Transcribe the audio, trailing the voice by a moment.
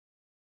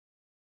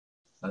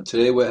And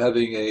today we're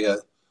having a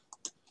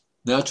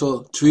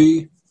natural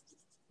tree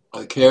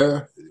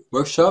care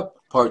workshop,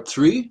 part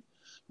 3.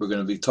 We're going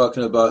to be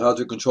talking about how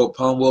to control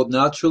palm wilt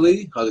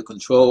naturally, how to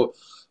control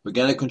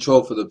organic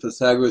control for the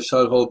Pythagoras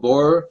shot-hole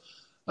borer,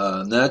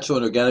 natural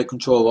and organic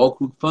control of oak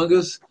root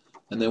fungus,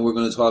 and then we're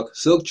going to talk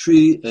silk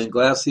tree and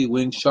glassy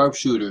winged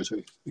sharpshooters,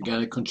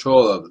 organic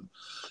control of them.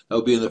 That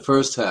will be in the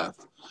first half.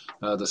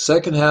 The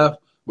second half,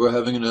 we're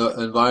having an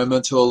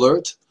environmental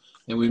alert,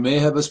 and we may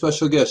have a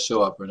special guest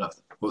show up or not.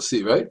 We'll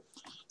see, right?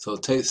 So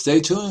stay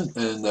tuned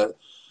and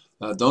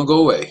don't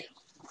go away.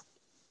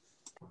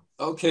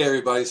 Okay,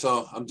 everybody.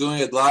 So I'm doing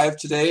it live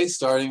today,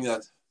 starting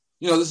at,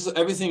 this is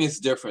everything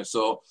is different.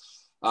 So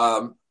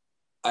I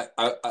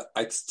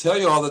tell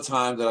you all the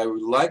time that I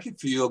would like it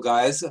for you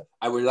guys.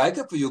 I would like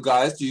it for you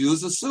guys to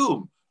use the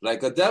Zoom,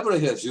 like Deborah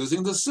is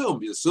using the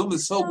Zoom. The Zoom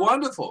is so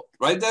wonderful,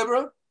 right,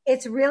 Deborah?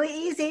 It's really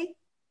easy.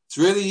 It's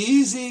really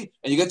easy,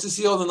 and you get to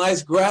see all the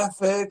nice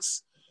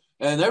graphics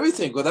and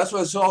everything. Well, that's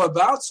what it's all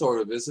about,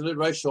 sort of, isn't it?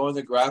 Right, showing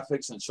the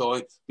graphics and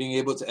being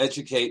able to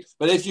educate.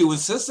 But if you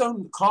insist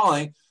on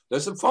calling,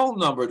 there's a phone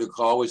number to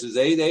call, which is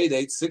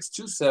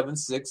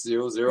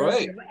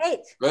 888-627-6008.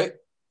 Right?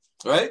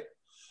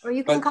 Or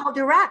you can call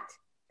direct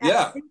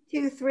at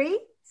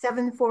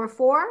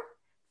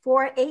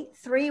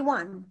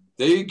 623-744-4831.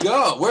 There you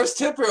go. Where's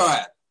Tipper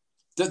at?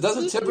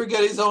 Doesn't Tipper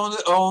get his own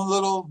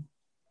little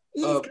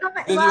video?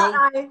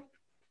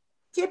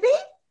 Tippy?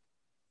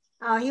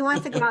 Oh, he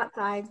wants to go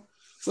outside.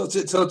 So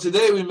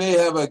today we may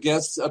have a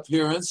guest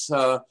appearance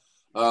or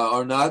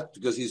not,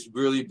 because he's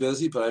really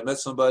busy. But I met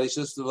somebody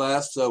just the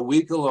last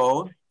week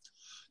alone.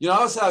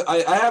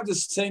 I have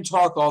this same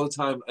talk all the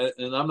time,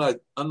 and I'm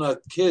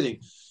not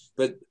kidding.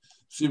 But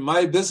see,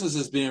 my business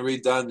is being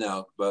redone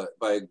now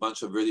by a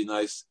bunch of really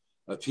nice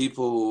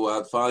people who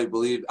have finally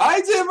believed.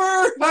 Hi,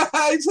 Timber!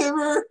 Hi,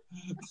 Timber!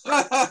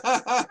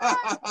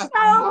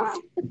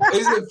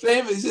 He's a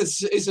famous.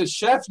 He's a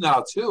chef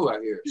now too. I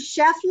hear.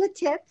 Chef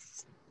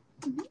Latips.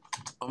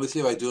 Let me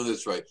see if I'm doing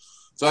this right.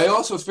 So I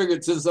also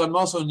figured, since I'm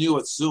also new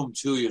at Zoom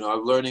too,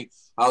 I'm learning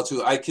how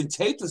to. I can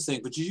tape this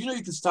thing, but you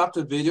can stop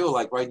the video,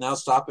 like right now,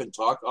 stop and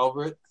talk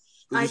over it.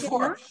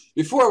 Before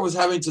I was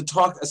having to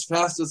talk as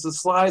fast as the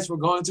slides were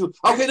going through.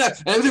 Okay, now.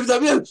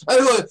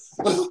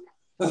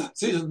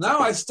 See, now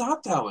I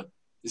stopped that one.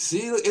 You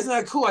see, isn't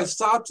that cool? I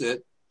stopped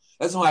it.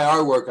 That's my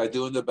artwork I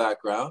do in the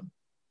background.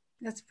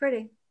 That's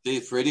pretty.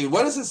 See, pretty.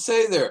 What does it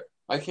say there?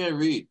 I can't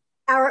read.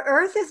 Our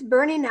earth is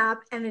burning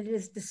up and it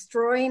is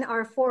destroying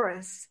our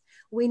forests.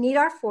 We need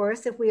our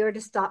forests if we are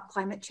to stop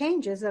climate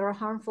changes that are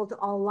harmful to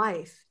all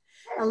life.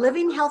 A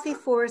living, healthy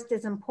forest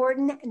is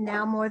important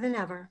now more than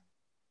ever.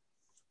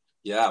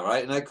 Yeah,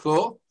 right? Isn't that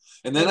cool?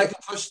 And then I can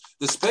push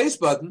the space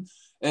button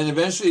and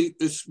eventually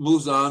it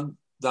moves on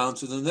down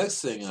to the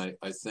next thing, I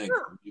think.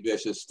 Huh. Maybe I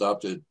should have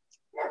stopped it.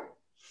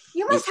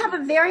 You must have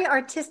a very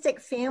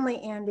artistic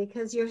family, Andy,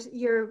 because is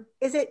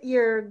it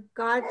your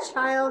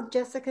godchild,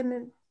 Jessica?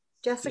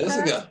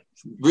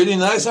 Really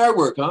nice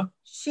artwork, huh?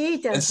 She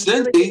does. And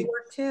Cindy, really good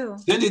work too.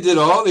 Cindy did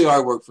all the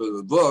artwork for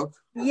the book.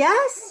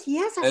 Yes,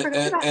 I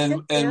forgot about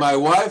Cindy. And my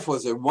wife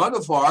was a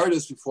wonderful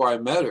artist before I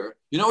met her.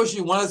 You know what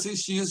she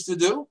used to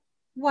do?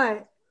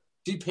 What?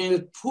 She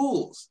painted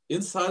pools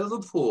inside of the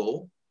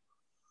pool.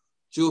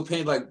 She would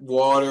paint like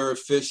water,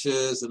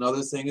 fishes, and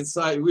other things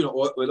inside,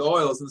 with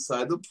oils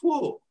inside the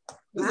pool.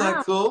 Isn't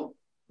that cool?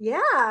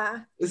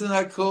 Yeah. Isn't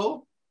that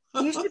cool?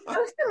 You should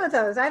post some of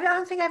those. I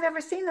don't think I've ever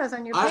seen those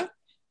on your page.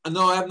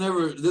 No, I've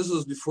never. This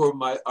was before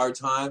our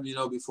time,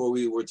 before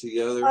we were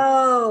together.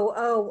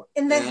 Oh.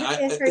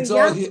 It's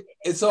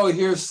all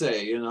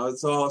hearsay,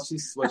 It's all what she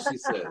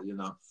said,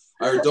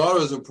 Our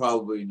daughters will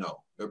probably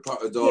know. Our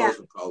daughters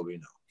will probably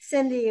know.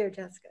 Cindy or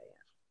Jessica.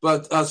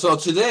 But so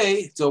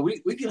today,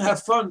 we can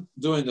have fun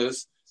doing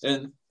this,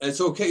 and it's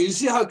okay. You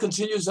see how it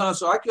continues on.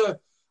 So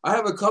I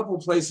have a couple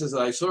places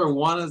that I sort of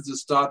wanted to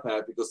stop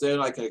at because then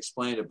I can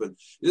explain it. But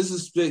this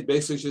is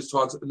basically just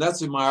talks, and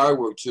that's in my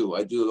artwork too.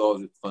 I do all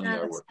the funny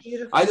artwork.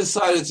 Beautiful. I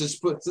decided to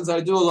since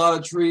I do a lot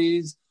of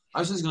trees,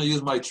 I'm just going to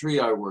use my tree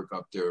artwork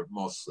up there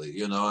mostly.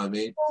 You know what I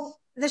mean? Well,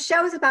 the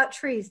show is about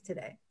trees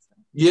today. So.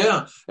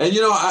 Yeah, and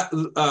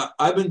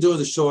I've been doing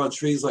the show on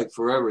trees like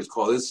forever. It's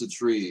called "It's the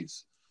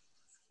Trees."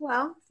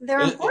 Well,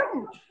 they're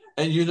important.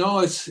 And it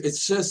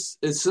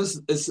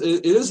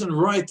isn't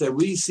right that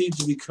we seem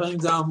to be cutting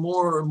down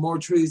more and more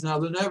trees now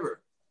than ever.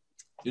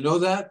 You know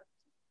that?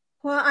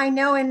 Well, I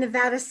know in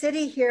Nevada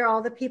City here,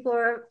 all the people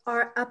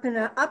are up in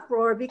an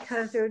uproar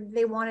because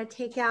they want to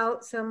take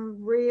out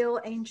some real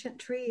ancient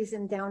trees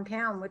in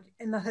downtown,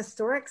 in the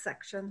historic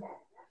section.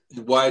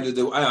 Why did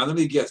they? Let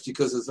me guess.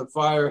 Because it's a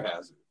fire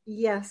hazard.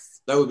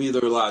 Yes. That would be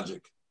their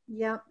logic.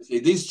 Yeah. See,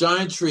 these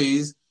giant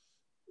trees.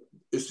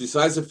 It's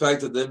besides the fact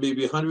that they may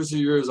be hundreds of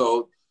years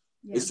old.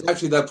 Yeah. It's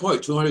actually that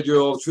point.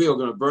 200-year-old tree are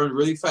going to burn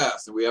really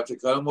fast, and we have to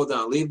cut them all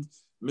down.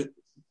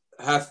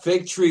 Have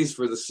fake trees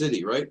for the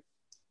city, right?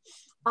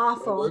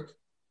 Awful.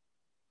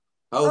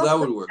 How that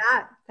would work?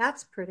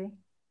 That's pretty.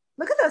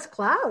 Look at those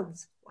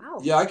clouds. Wow.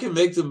 Yeah, I can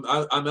make them.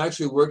 I'm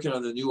actually working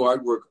on the new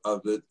artwork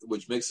of it,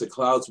 which makes the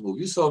clouds move.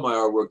 You saw my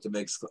artwork that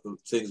makes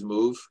things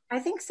move. I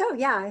think so.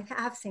 Yeah,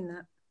 I have seen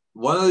that.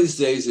 One of these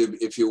days,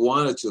 if you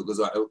wanted to,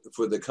 because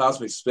for the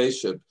cosmic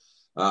spaceship,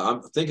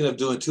 I'm thinking of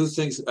doing two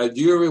things. Do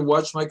you ever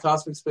watch my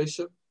cosmic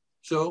spaceship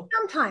show?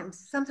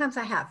 Sometimes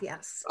I have.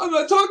 Yes. I'm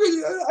not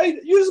talking.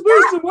 You're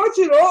supposed to watch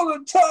it all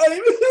the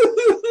time.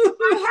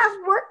 I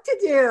have work to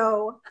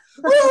do.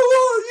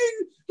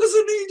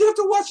 Doesn't mean you have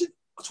to watch it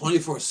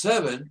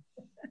 24/7.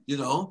 You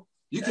know,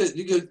 you could.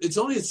 It's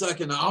only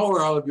like an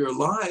hour out of your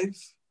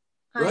life,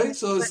 right?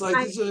 So it's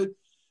like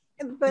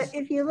But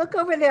if you look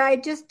over there, I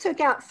just took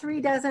out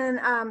 3 dozen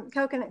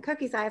coconut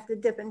cookies. I have to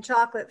dip in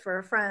chocolate for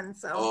a friend.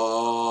 So.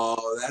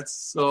 Oh, that's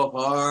so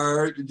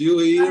hard. Do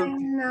you eat them? I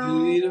know.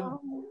 Do you eat them?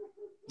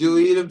 Do you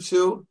eat them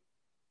too?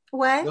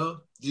 What? No.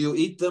 Do you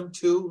eat them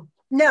too?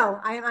 No,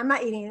 I'm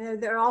not eating them.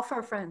 They're all for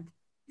a friend.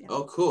 Yeah.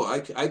 Oh, cool. I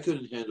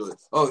couldn't handle it.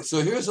 Oh,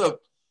 so here's a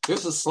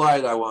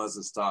slide I wanted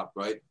to stop,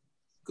 right?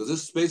 Because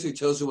this basically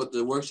tells you what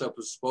the workshop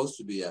is supposed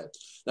to be at.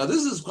 Now,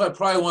 this is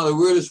probably one of the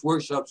weirdest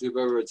workshops you've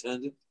ever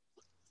attended.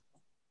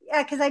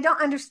 Yeah, because I don't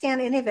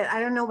understand any of it. I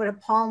don't know what a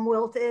palm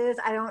wilt is.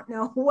 I don't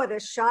know what a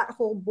shot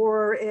hole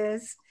borer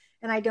is.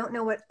 And I don't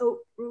know what oat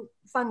root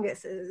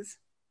fungus is.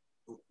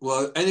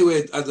 Well,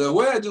 anyway, the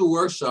way I do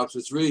workshops,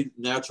 it's really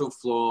natural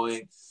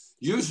flowing.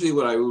 Usually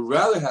what I would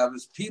rather have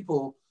is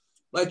people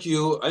like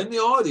you in the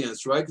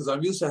audience, right? Because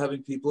I'm used to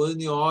having people in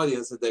the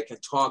audience that they can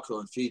talk to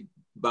and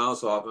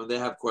bounce off, and they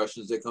have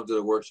questions. They come to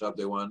the workshop,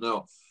 they want to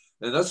know.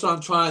 And that's what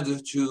I'm trying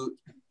to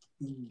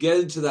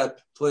get into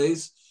that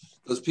place.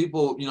 Because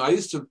people, they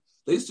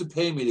used to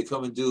pay me to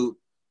come and do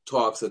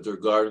talks at their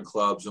garden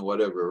clubs and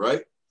whatever,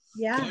 right?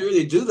 Yeah. Can't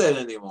really do that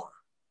anymore,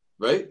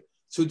 right?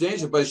 Too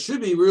dangerous, but it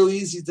should be real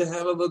easy to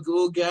have a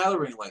little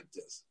gathering like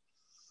this.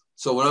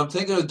 So what I'm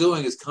thinking of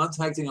doing is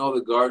contacting all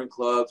the garden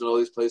clubs and all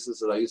these places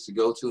that I used to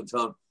go to and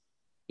tell them,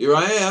 here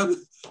I am.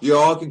 You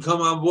all can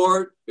come on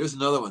board. Here's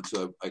another one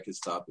too. I can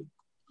stop it.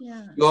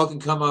 Yeah. You all can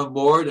come on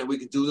board and we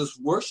can do this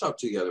workshop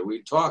together. We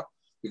can talk.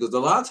 Because a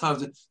lot of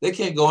times they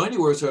can't go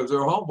anywhere. So if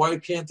they're home, why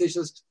can't they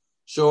just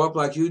show up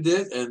like you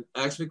did and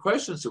ask me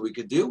questions so we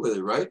can deal with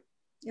it, right?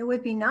 It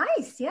would be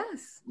nice,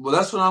 yes. Well,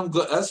 that's what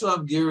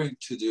I'm gearing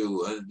to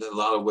do in a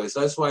lot of ways.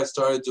 That's why I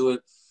started doing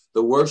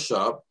the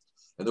workshop.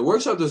 And the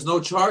workshop, there's no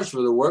charge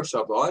for the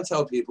workshop. All I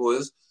tell people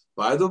is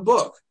buy the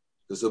book.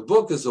 Because the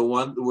book is the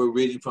one we're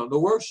reading from the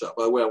workshop.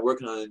 By the way, I'm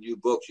working on a new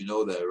book. You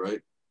know that,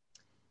 right?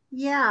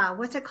 Yeah.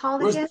 What's it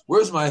called again?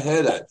 Where's my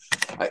head at?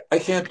 I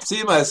can't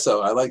see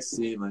myself. I like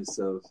seeing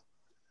myself.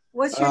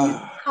 What's your new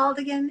book called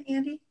again,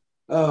 Andy?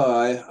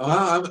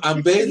 Oh,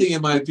 I'm bathing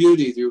in my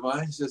beauty. Do you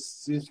mind?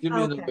 Just give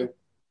me another.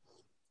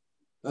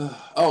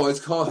 It's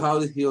called How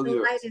to Heal the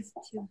Earth.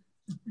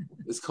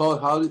 It's called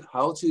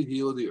How to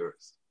Heal the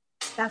Earth.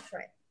 That's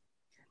right.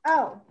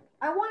 Oh,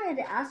 I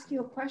wanted to ask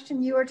you a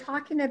question. You were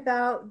talking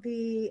about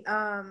the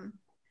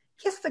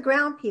Kiss the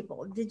Ground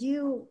people. Did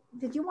you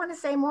want to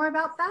say more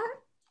about that?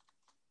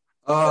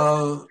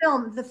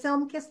 The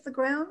film Kiss the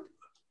Ground?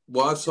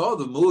 Well, I saw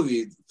the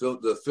movie,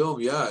 the film.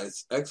 Yeah,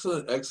 it's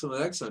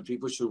excellent.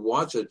 People should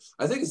watch it.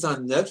 I think it's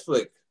on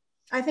Netflix.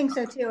 I think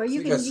so too.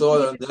 I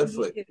saw it on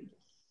Netflix.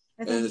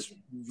 And it's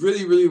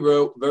really, really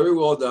very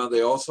well done.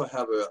 They also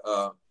have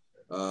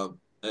a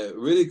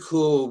really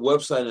cool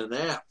website and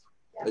app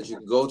that you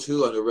can go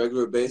to on a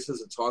regular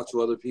basis and talk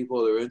to other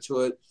people that are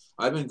into it.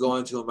 I've been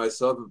going to it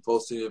myself and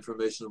posting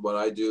information on what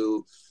I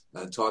do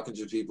and talking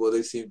to people.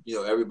 They seem,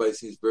 everybody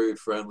seems very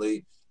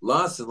friendly.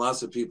 Lots and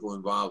lots of people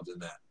involved in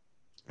that.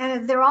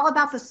 And they're all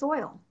about the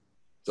soil.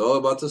 It's all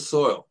about the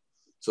soil.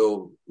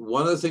 So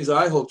one of the things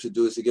I hope to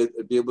do is to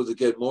be able to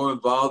get more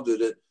involved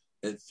in it,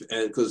 and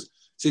because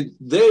see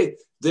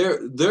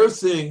their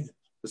thing,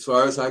 as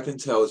far as I can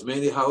tell, is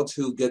mainly how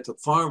to get the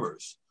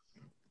farmers,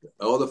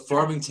 all the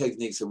farming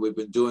techniques that we've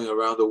been doing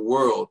around the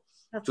world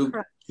to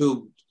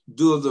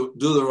do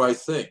the right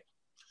thing,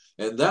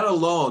 and that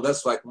alone,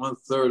 that's like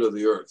 1/3 of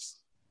the earth.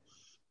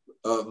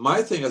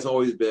 My thing has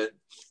always been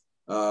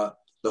the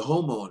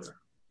homeowner.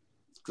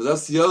 Because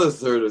that's the other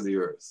 1/3 of the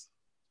earth.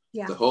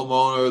 Yeah. The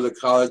homeowner, the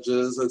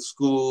colleges, the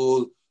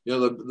schools,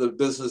 the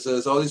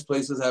businesses, all these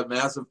places have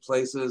massive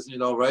places,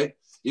 right?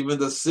 Even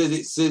the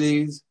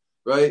cities,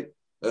 right?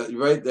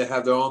 Right? They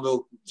have their own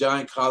little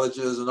giant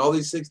colleges and all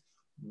these things.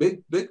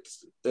 Big,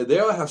 they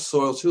all have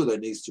soil too that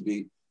needs to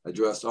be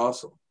addressed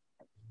also.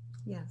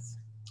 Yes.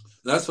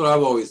 And that's what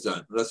I've always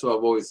done. That's what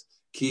I've always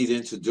keyed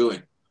into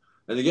doing.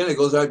 And again, it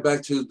goes right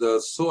back to the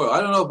soil.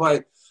 I don't know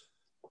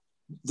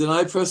did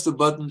I press the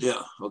button?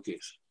 Yeah. Okay.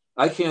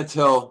 I can't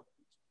tell.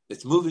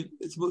 It's moving.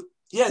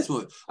 Yeah, it's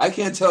moving. I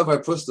can't tell if I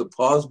pushed the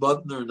pause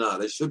button or not.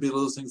 There should be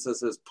little things that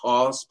says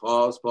pause,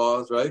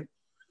 right?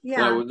 Yeah.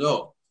 Then I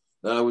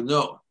would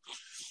know.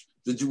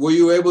 Were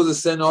you able to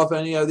send off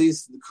any of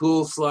these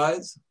cool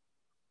slides?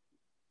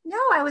 No,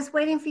 I was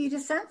waiting for you to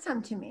send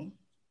some to me.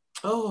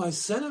 Oh, I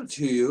sent them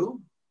to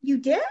you. You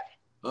did?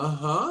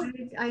 Uh-huh.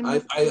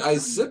 I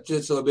zipped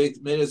it so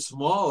it made it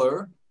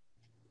smaller.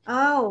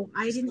 Oh,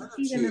 I didn't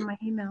see them in my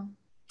email.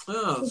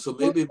 Oh, so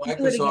We'll maybe do it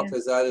Microsoft again.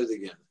 has added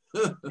again.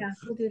 Yeah,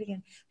 we'll do it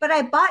again. But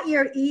I bought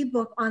your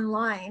ebook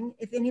online.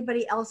 If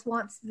anybody else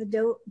wants the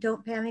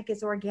Don't Panic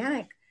is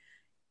Organic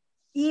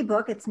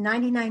ebook, it's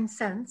 99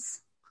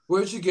 cents.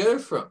 Where'd you get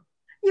it from?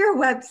 Your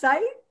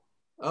website.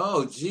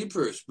 Oh,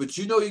 jeepers. But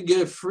you know you can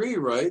get it free,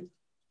 right?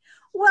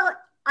 Well,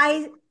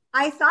 I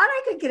thought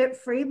I could get it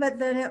free, but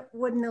then it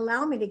wouldn't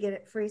allow me to get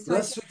it free. So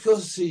That's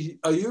because, see,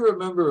 are you a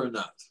member or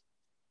not?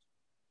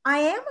 I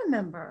am a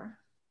member.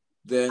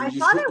 Then I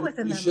thought I was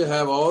a you member. should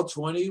have all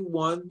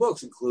 21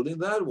 books, including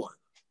that one.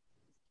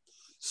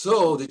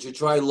 So, did you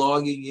try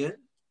logging in?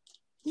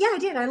 Yeah, I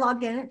did. I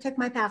logged in. It took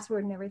my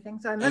password and everything.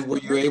 So I must. And were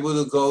you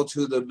able to go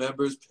to the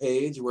members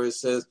page where it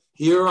says,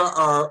 here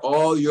are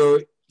all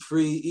your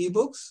free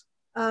ebooks?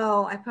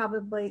 Oh, I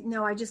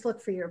just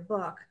looked for your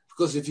book.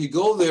 Because if you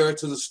go there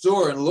to the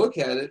store and look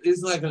at it,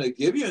 it's not going to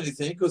give you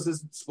anything because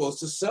it's supposed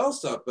to sell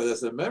stuff. But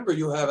as a member,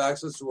 you have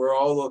access to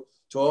all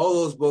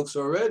those books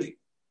already.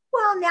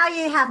 Well, now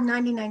you have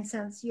 99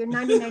 cents. You're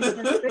 99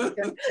 cents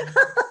richer.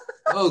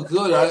 Oh,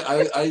 good.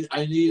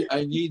 I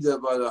need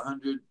about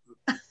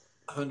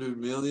 100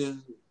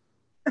 million,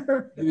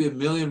 maybe a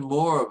million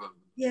more of them.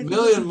 Yeah, a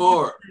million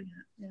more.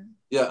 Yeah.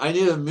 Yeah, I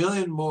need a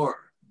million more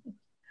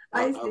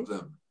of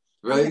them,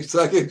 right?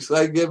 Okay. So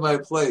I can get my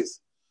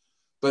place.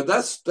 But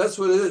that's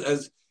what it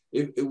is.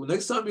 If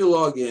next time you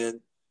log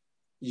in,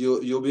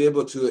 you'll be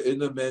able to in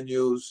the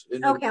menus.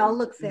 Okay, I'll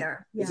look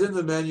there. Yeah. It's in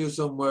the menu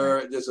somewhere.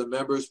 Right. There's a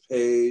members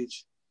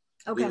page.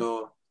 Okay. You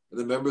know,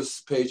 the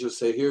members page will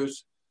say,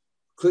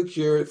 click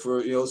here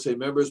for, say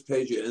members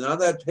page. And on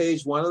that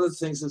page, one of the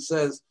things it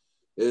says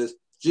is,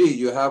 gee,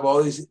 you have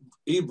all these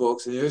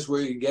ebooks and here's where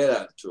you can get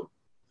at to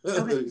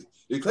them. Okay.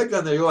 You click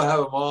on there, you'll have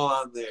them all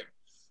on there.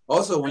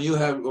 Also, when you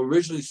have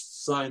originally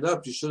signed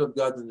up, you should have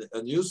gotten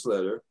a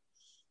newsletter.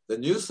 The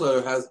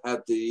newsletter has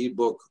had the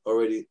ebook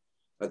already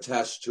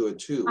attached to it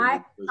too.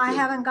 I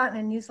haven't gotten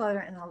a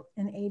newsletter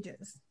in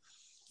ages.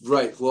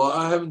 Right. Well,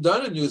 I haven't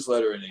done a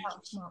newsletter in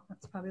ages. Well,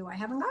 that's probably why I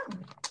haven't gotten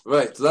it.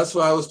 Right. So that's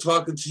why I was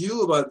talking to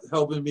you about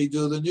helping me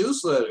do the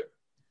newsletter.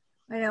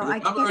 I know.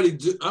 I'm already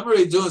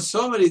doing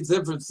so many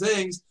different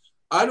things.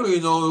 I don't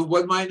even know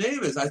what my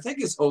name is. I think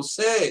it's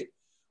Jose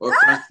or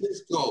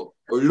Francisco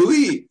or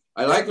Luis.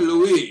 I like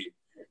Luis.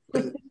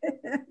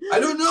 I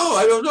don't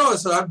know.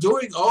 So I'm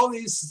doing all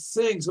these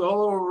things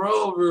all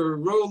over,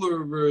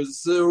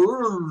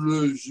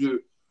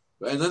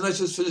 and then I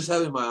just finished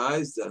having my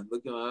eyes done.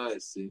 Look at my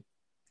eyes, see?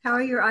 How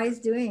are your eyes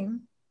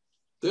doing?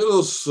 They're a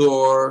little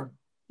sore.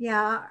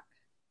 Yeah.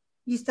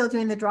 You still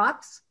doing the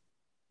drops?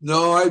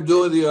 No, I'm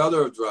doing the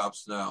other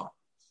drops now.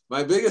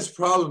 My biggest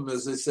problem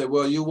is they said,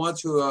 well, you want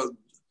to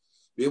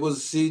be able to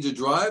see to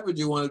drive or do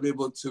you want to be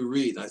able to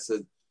read? I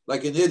said,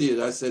 like an idiot,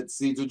 I said,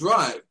 see to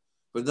drive.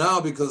 But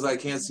now because I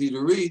can't see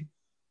to read,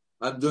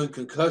 I'm doing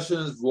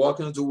concussions,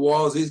 walking into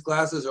walls. These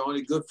glasses are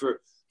only good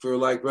for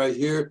like right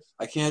here.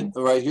 I can't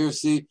right here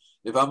see.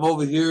 If I'm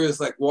over here, it's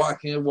like I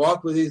can't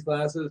walk with these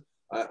glasses.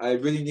 I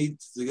really need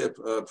to get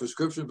a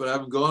prescription, but I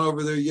haven't gone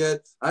over there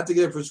yet. I have to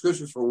get a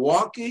prescription for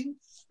walking,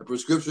 a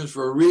prescription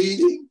for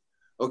reading,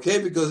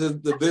 okay? Because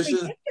of the vision.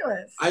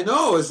 Ridiculous. I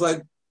know. It's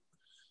like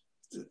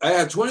I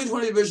have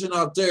 20/20 vision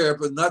out there,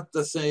 but not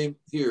the same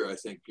here, I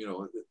think,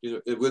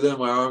 within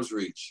my arm's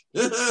reach.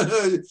 Do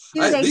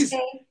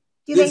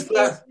they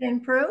say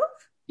improve?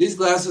 These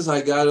glasses,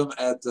 I got them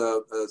at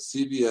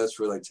CVS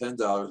for like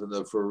 $10 and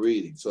they're for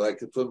reading. So I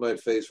could put my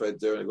face right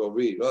there and go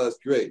read. Oh, that's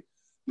great.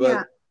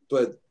 But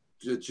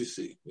you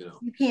see,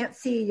 You can't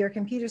see your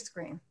computer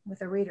screen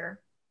with a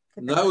reader.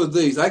 Not with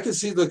these. I can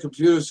see the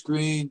computer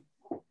screen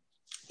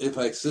if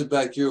I sit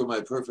back here with my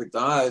perfect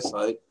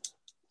eyesight.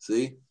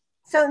 See?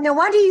 So no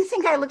wonder you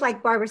think I look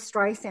like Barbara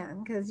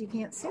Streisand because you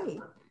can't see.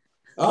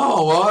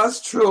 Oh, well,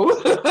 that's true.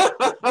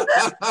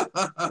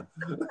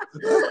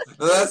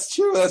 That's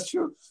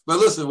true. But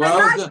listen,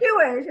 I'm not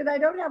Jewish, and I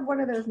don't have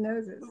one of those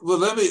noses. Well,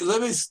 let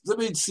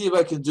me see if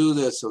I can do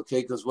this,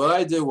 okay? Because what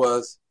I did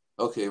was,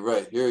 okay,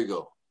 right, here we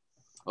go.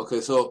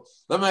 Okay, so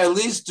let me at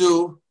least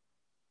do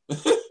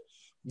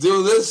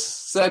this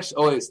section.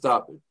 Oh, wait,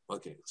 stop it.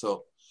 Okay,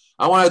 so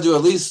I want to do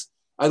at least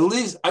I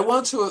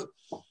want to.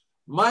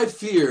 My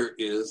fear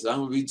is I'm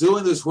going to be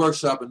doing this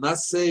workshop and not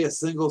say a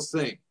single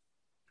thing.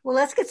 Well,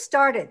 let's get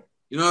started.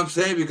 You know what I'm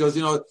saying? Because,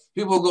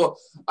 people go,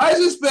 I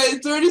just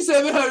paid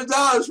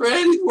 $3,700 for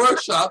Andy's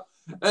workshop,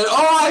 and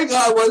all I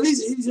got was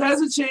he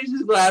hasn't changed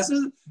his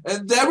glasses,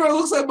 and Deborah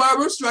looks like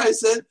Barbara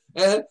Streisand,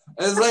 and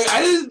it's like,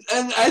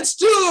 I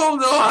still don't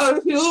know how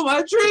to heal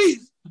my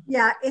trees.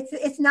 Yeah,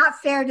 it's not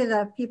fair to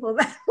the people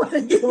that want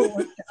to do a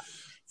workshop.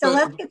 So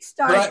let's get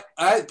started.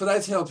 But I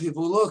tell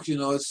people, look,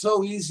 it's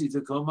so easy to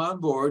come on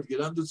board,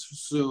 get on the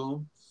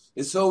Zoom.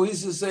 It's so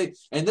easy to say,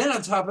 and then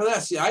on top of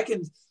that, see, I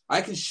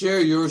can share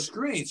your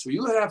screen. So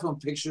you have some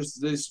pictures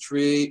of this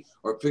tree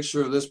or a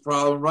picture of this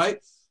problem, right?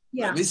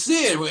 Yeah. Let me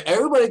see it.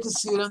 Everybody can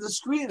see it on the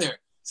screen there.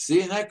 See,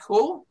 isn't that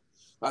cool?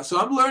 So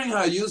I'm learning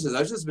how to use it.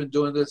 I've just been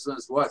doing this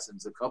since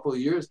a couple of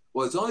years.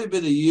 Well, it's only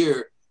been a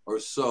year or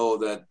so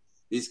that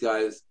these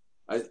guys,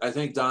 I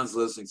think Don's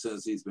listening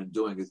since he's been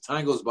doing it.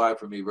 Time goes by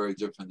for me very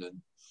different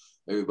than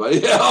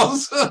everybody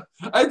else.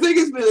 I think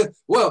it's been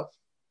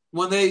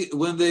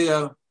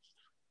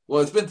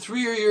it's been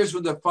 3 years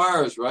with the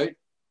fires, right?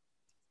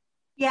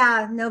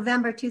 Yeah,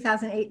 November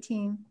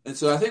 2018. And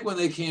so I think when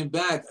they came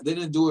back, they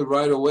didn't do it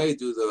right away,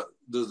 do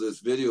this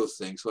video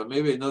thing. So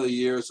maybe another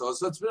year or so.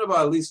 So it's been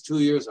about at least 2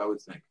 years, I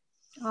would think.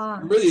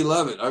 I really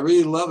love it. I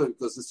really love it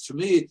because to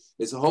me,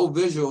 it's a whole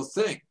visual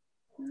thing.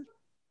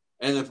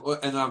 And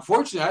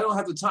unfortunately, I don't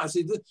have the time.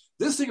 See,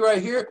 this thing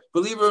right here,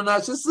 believe it or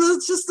not, just a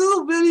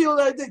little video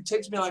that I think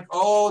takes me like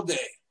all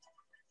day.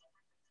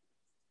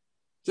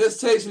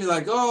 Just takes me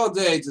like all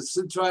day to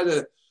try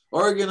to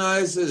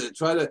organize it and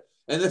try to.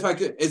 And if I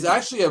could, it's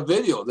actually a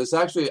video. There's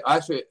actually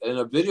in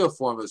a video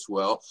form as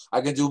well.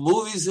 I can do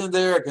movies in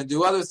there. I can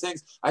do other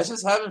things. I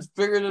just haven't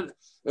figured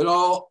it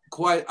all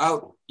quite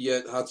out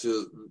yet how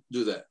to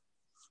do that.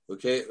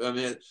 Okay, I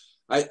mean,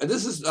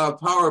 this is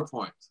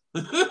PowerPoint.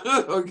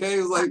 Okay,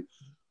 it's like,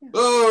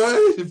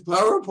 oh, right,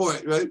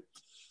 PowerPoint, right?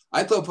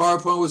 I thought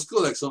PowerPoint was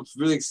cool, like some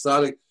really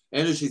exotic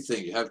energy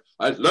thing.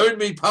 I learned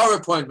me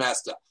PowerPoint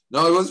master.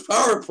 No, it was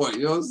PowerPoint.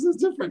 It's a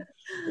different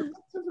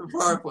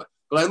PowerPoint.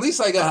 But at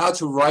least I got how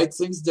to write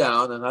things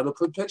down and how to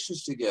put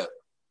pictures together.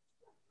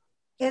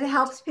 It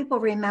helps people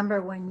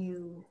remember when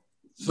you.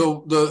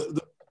 So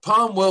the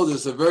palm wilt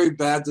is a very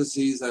bad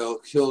disease that will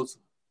kill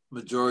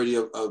majority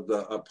of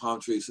the palm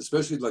trees,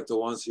 especially like the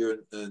ones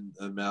here in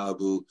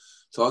Malibu.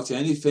 Talk to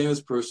any famous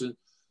person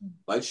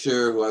like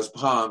Cher who has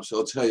palms,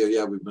 she'll tell you,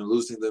 yeah, we've been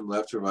losing them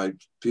left and right.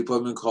 People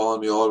have been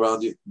calling me all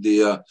around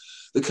the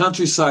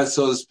countryside,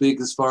 so to speak,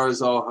 as far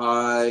as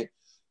Ojai,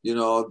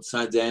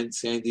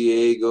 San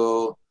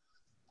Diego.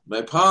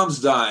 My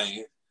palm's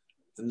dying.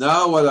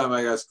 Now what am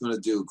I guys going to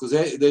do? Because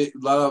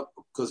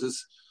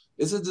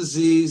it's a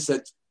disease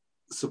that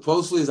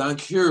supposedly is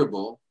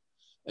uncurable,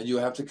 and you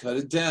have to cut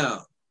it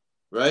down,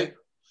 right?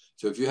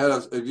 So if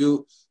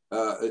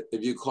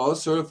you call a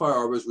certified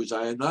arborist, which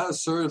I am not a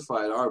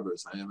certified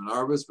arborist, I am an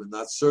arborist but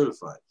not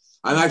certified.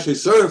 I'm actually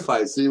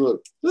certified. See,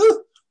 look,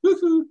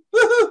 cuckoo,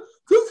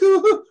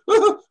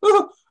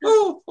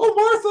 oh,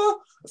 Martha,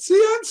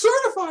 see, I'm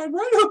certified,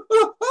 right?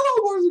 Hello,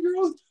 boys and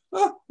girls,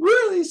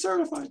 really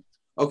certified.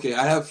 Okay,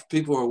 I have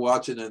people who are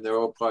watching and they're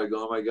all probably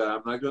going, oh my God,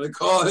 I'm not going to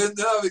call him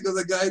now because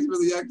the guy's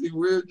really acting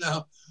weird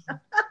now.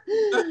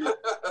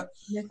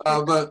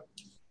 But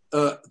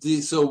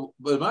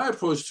my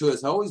approach to it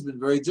has always been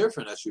very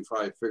different, as you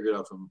probably figured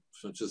out from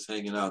just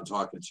hanging out and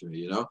talking to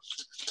me,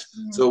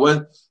 Mm-hmm. So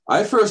when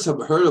I first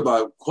heard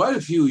about it quite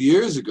a few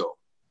years ago,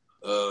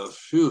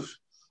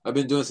 I've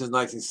been doing it since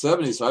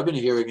 1970, so I've been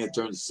hearing it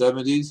during the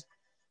 70s,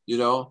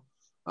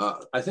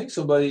 I think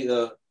somebody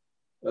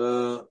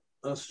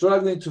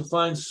struggling to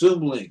find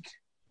Zoom link.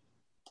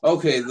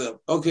 Okay,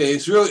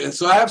 it's really,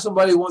 so I have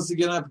somebody who wants to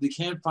get up, but they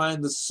can't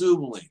find the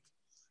Zoom link.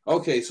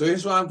 Okay, so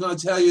here's what I'm going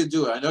to tell you to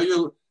do. I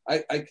know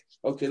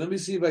okay, let me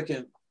see if I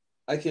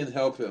can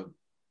help him.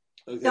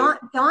 Okay.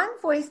 Don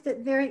voiced it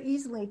very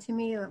easily to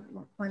me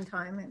one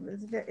time.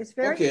 It's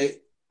very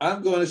okay.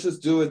 I'm going to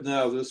just do it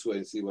now this way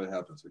and see what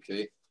happens.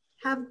 Okay.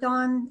 Have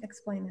Don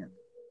explain it.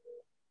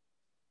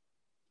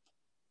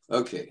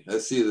 Okay,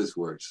 let's see if this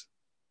works.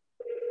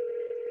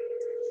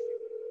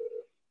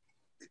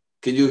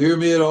 Can you hear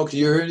me at all? Can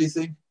you hear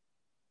anything?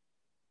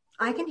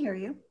 I can hear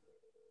you.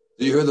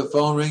 Do you hear the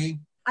phone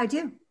ringing? I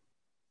do.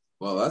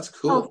 Well, that's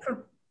cool.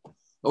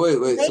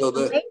 Wait.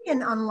 They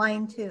can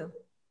online too.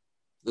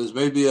 There's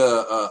maybe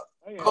oh,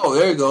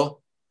 there you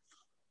go.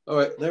 All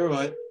right, never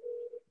mind.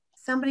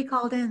 Somebody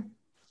called in.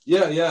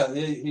 Yeah,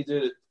 he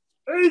did it.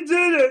 He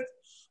did it.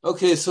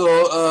 Okay, so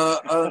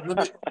let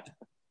me.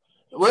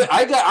 Wait,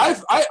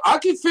 I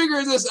can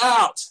figure this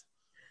out.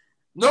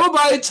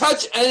 Nobody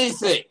touch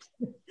anything.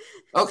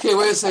 Okay,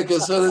 wait a second.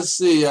 So let's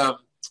see. I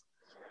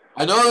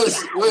know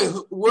this. Wait,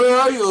 where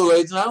are you,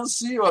 ladies? I don't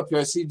see you up here.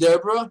 I see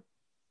Deborah,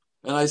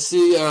 and I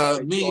see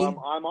me.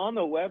 So I'm on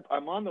the web.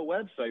 I'm on the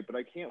website, but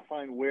I can't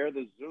find where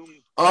the Zoom.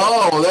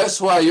 Oh, that's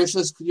why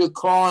you're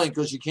calling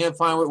because you can't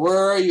find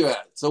where are you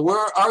at? So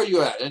where are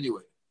you at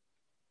anyway?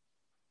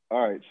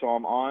 All right, so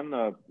I'm on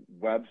the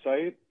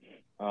website.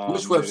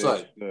 Which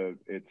website?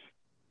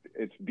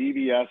 It's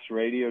BBS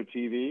Radio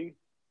TV.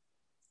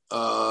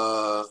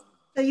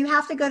 So you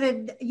have to go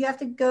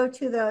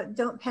to the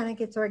Don't Panic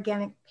It's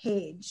Organic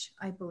page,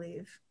 I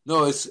believe.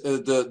 No, it's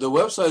the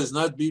website is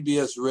not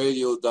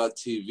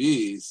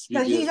bbsradio.tv. It's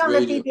BBS he's on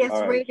Radio. The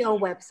BBS Radio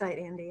website,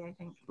 Andy, I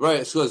think.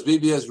 Right, so it's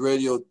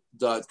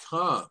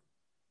bbsradio.com.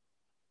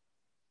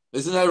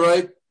 Isn't that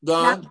right,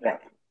 Don? Right.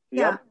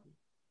 Yeah.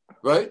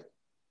 Right?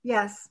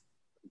 Yes.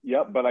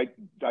 Yep, but I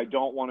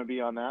don't want to be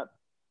on that.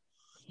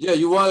 Yeah,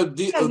 you want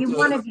to. You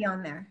want to be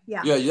on there.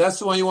 Yeah. Yeah, that's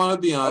the one you want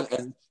to be on. Okay.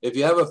 And if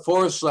you have a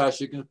 /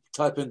 you can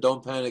type in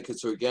 "Don't Panic,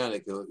 It's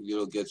Organic."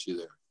 It'll get you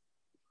there.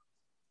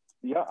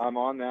 Yeah, I'm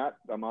on that.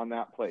 I'm on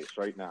that place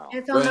right now.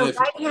 It's on the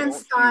right-hand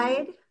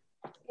side.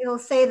 It'll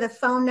say the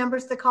phone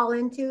numbers to call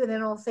into, and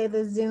then it'll say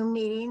the Zoom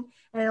meeting,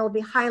 and it'll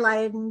be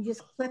highlighted, and you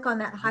just click on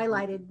that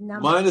highlighted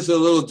number. Mine is a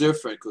little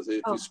different because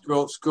if you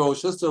scroll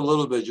just a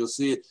little bit, you'll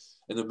see it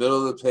in the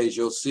middle of the page.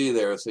 You'll see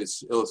there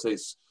it'll say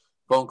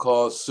phone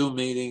call, Zoom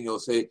meeting, you'll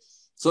say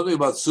something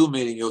about Zoom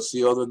meeting, you'll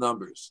see all the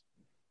numbers.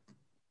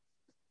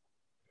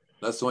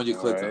 That's the one you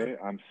click on.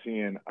 I'm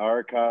seeing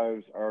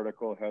archives,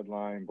 article,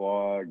 headline,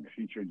 blog,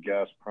 featured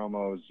guest,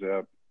 promo,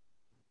 zip,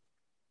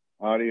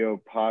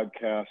 audio,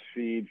 podcast,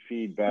 feed,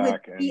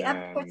 feedback, and then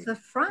up towards the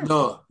front.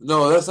 No,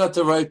 that's not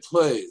the right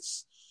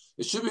place.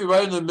 It should be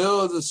right in the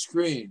middle of the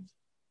screen.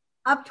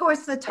 Up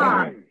towards the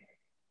top.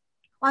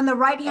 On the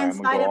right-hand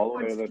side. Go all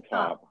the way to the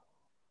top.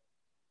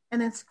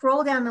 And then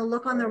scroll down and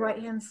look on the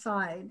right-hand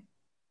side.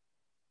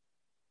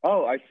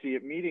 Oh, I see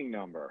it. Meeting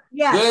number.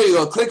 Yeah. There you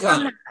go. Click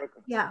on it.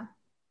 Yeah.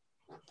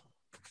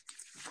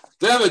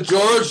 Damn it,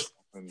 George.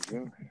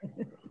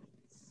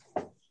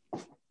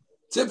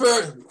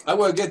 Tipper, I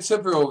want to get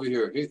Tipper over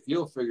here.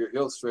 He'll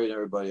straighten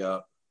everybody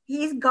out.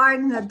 He's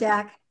guarding the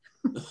deck.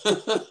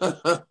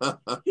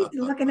 He's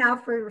looking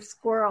out for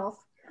squirrels.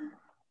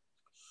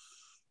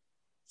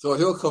 So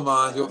he'll come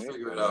on. He'll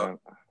figure it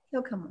out.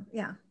 He'll come on.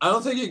 Yeah. I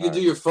don't think you can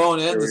do your phone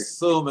and the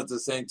Zoom at the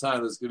same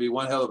time. There's going to be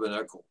one hell of an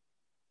echo.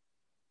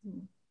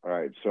 All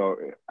right. So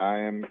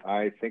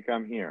I think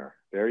I'm here.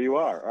 There you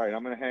are. All right.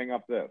 I'm going to hang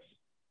up this.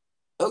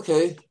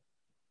 Okay.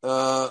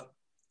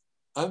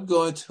 I'm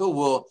going to,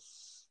 well,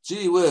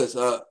 gee whiz.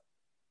 Let's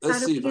see. How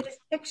do we get his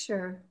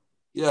picture?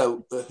 Yeah,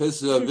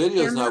 his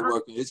video's not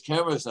working. His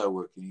camera's not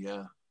working,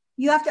 yeah.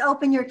 You have to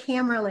open your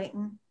camera,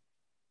 Leighton.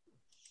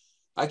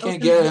 I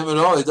can't get him at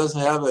all. He doesn't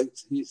have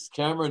his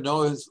camera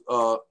nor his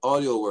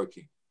audio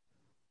working.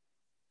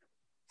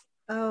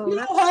 Oh. You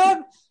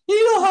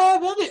don't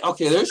have any.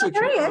 Okay, there's your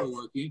camera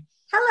working.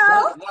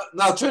 Hello.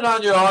 Now turn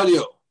on your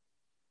audio.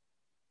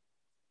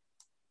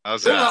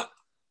 How's that?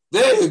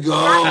 There you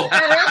go.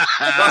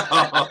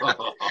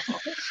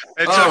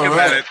 It took a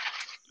minute.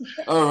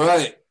 All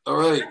right,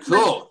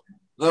 cool.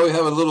 Now we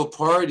have a little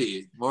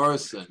party,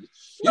 Morrison.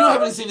 You don't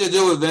have anything to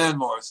do with Van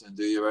Morrison,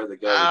 do you? Right, the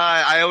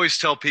guy. I always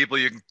tell people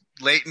you can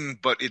Leighton,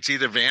 but it's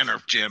either Van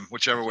or Jim,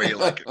 whichever way you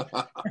like it.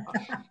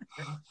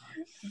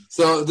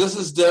 So this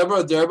is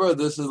Deborah. Deborah,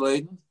 this is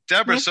Leighton.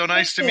 Deborah, so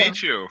nice to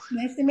meet you.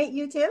 Nice to meet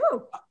you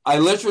too. I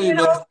literally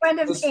met a friend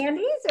of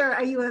Andy's, or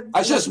are you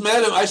I just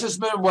met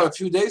him. What, a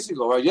few days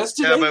ago, right?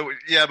 Yesterday.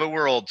 Yeah, but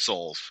we're old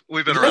souls.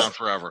 We've been around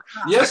forever.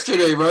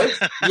 Yesterday, right?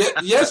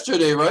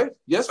 Yesterday, right?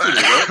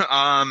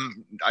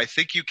 I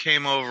think you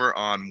came over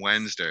on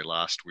Wednesday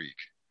last week.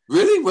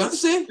 Really,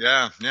 Wednesday?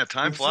 Yeah.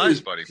 Time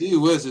flies, buddy. Gee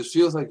whiz, it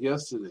feels like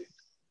yesterday.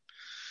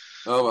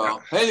 Oh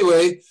well.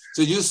 Anyway,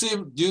 so do you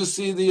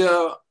see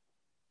the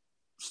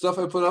stuff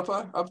I put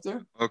up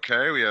there?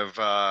 Okay, we have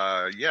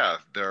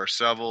there are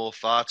several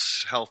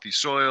thoughts: healthy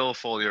soil,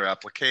 foliar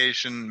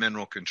application,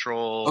 mineral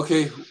control.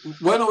 Okay,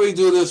 why don't we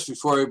do this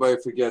before everybody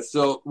forgets?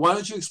 So why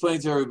don't you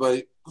explain to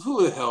everybody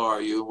who the hell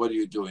are you? What are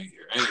you doing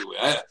here?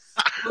 Anyway,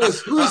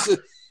 who's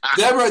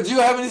Deborah? Do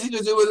you have anything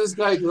to do with this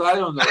guy? Because I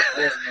don't know.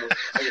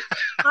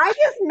 I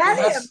just met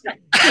him.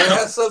 It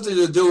has something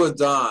to do with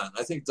Don.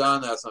 I think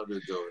Don has something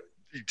to do with it.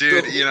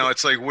 Dude,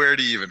 it's like, where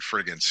do you even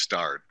friggin'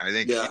 start? I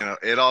think,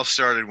 it all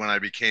started when I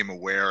became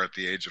aware at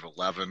the age of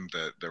 11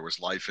 that there was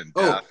life and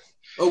death.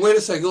 Oh, wait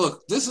a second.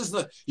 Look, this is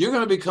not, you're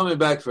going to be coming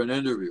back for an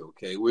interview,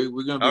 okay? We're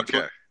going to be,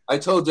 okay. I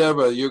told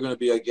Deborah you're going to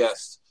be a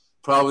guest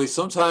probably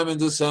sometime in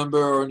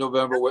December or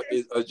November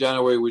or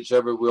January,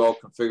 whichever we all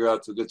can figure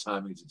out a good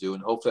timing to do,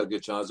 and hopefully I'll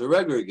get you on as a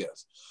regular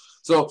guest.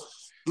 So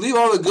leave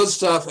all the good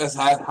stuff as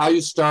how you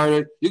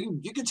started.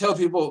 You can tell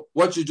people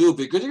what you do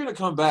because you're going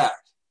to come back.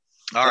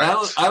 All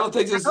right. I don't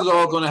think this is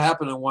all going to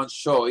happen in one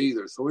show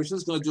either. So we're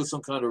just going to do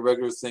some kind of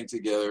regular thing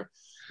together,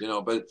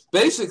 But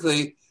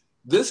basically,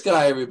 this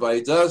guy,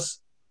 everybody, does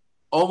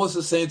almost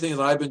the same thing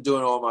that I've been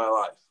doing all my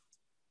life,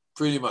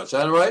 pretty much. Is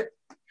that right?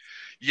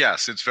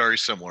 Yes, it's very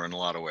similar in a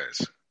lot of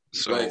ways.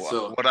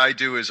 So what I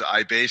do is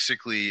I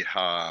basically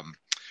I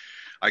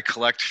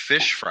collect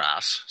fish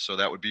frass, so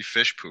that would be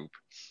fish poop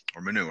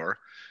or manure.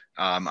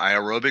 I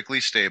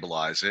aerobically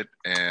stabilize it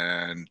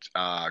and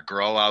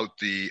grow out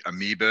the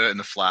amoeba and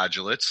the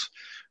flagellates.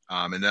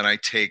 And then I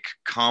take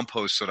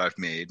compost that I've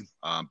made,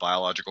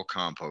 biological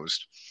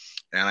compost,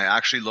 and I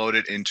actually load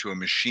it into a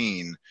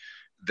machine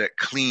that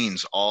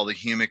cleans all the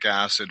humic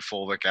acid,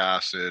 fulvic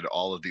acid,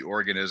 all of the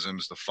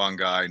organisms, the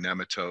fungi,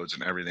 nematodes,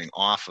 and everything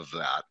off of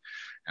that.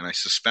 And I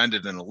suspend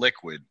it in a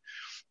liquid.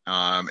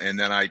 And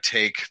then I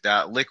take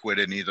that liquid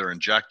and either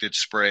inject it,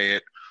 spray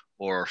it,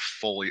 or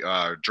fully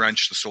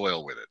drench the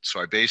soil with it.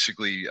 So I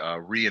basically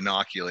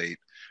re-inoculate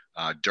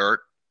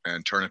dirt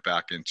and turn it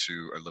back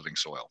into a living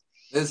soil.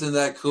 Isn't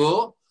that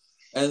cool?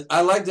 And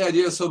I like the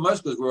idea so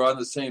much because we're on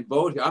the same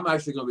boat here. I'm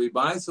actually going to be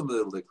buying some of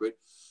the liquid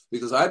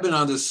because I've been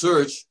on this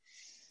search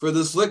for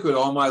this liquid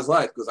all my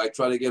life because I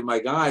try to get my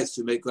guys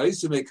to make, I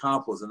used to make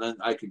compost and then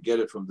I could get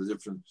it from the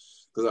different,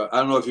 because I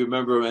don't know if you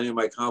remember any of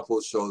my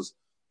compost shows,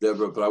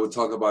 Deborah, but I would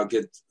talk about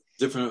get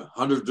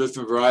 100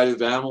 different varieties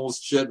of animals,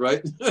 shit,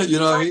 right? You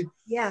know what I mean?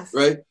 Yes.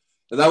 Right?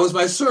 And that was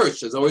my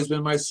search. It's always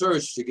been my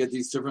search to get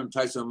these different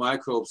types of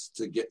microbes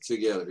to get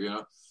together,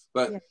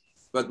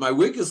 But my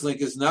weakest link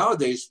is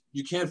nowadays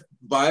you can't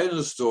buy it in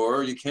a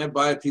store. You can't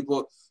buy it.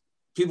 People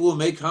who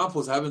make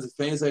compost haven't the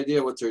faintest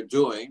idea what they're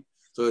doing.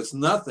 So it's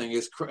nothing.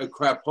 It's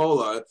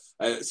crapola.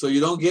 So you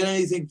don't get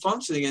anything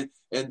functioning.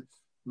 And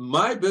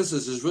my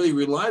business is really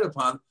relied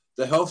upon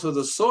the health of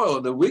the soil.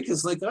 And the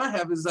weakest link I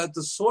have is that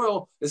the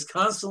soil is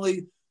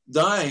constantly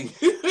dying.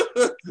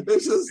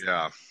 It's just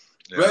right.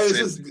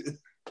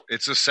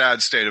 It's a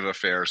sad state of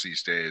affairs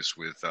these days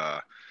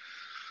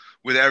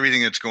with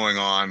everything that's going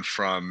on,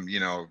 from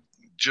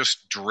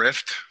just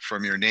drift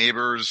from your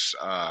neighbors,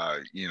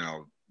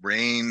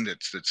 rain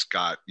that's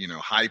got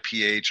high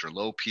pH or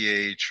low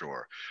pH,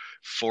 or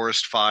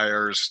forest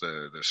fires,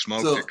 the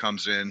smoke that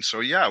comes in. So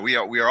we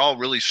are all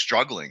really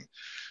struggling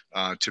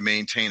to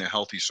maintain a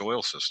healthy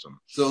soil system.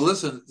 So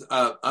listen,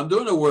 I'm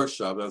doing a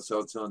workshop. That's what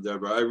I was telling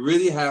Deborah. I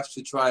really have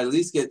to try at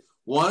least get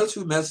one or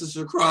two messages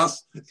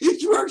across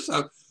each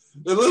workshop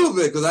a little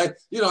bit, because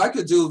I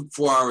could do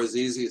 4 hours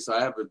easy. So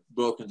I have it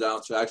broken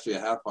down to actually a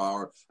half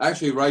hour.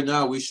 Actually, right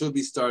now we should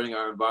be starting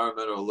our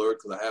environmental alert,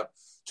 because I have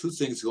two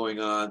things going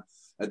on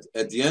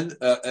at the end.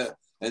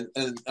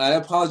 And I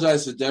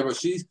apologize to Deborah.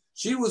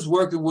 She was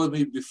working with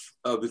me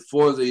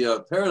before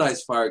the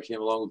Paradise Fire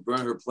came along. We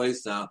burned her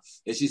place down,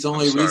 and she's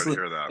only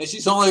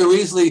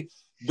recently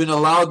been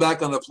allowed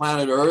back on the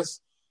planet Earth.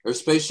 Her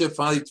spaceship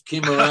finally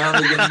came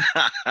around again.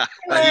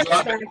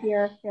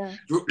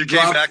 You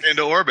came back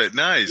into orbit.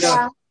 Nice.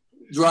 Yeah.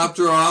 Dropped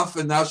her off,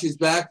 and now she's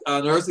back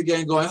on Earth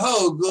again, going,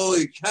 "Oh,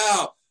 holy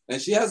cow!"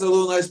 And she has a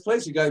little nice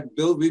place. You got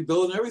to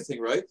rebuild and everything,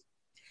 right?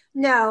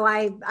 No,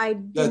 I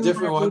didn't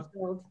different one.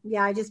 Rebuild.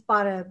 Yeah, I just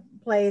bought a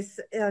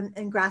place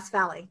in Grass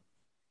Valley.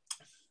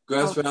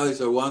 Grass Valley is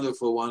a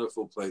wonderful,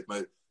 wonderful place.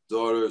 My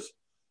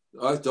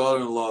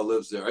daughter-in-law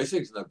lives there. I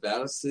think it's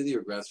Nevada City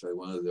or Grass Valley,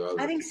 one of the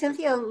other. I think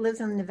Cynthia lives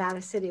in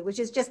Nevada City, which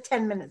is just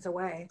 10 minutes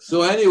away.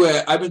 So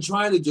anyway, I've been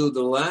trying to do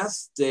the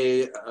last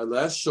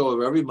show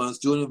of every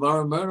month, do an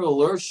environmental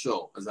alert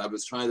show, as I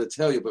was trying to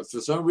tell you. But for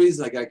some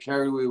reason, I got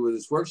carried away with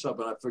this workshop,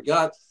 and I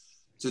forgot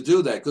to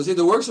do that. Because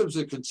the workshop is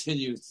a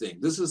continuing thing.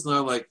 This is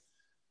not like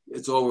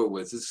it's over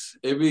with. It's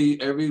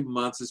every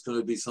month is going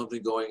to be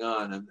something going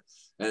on.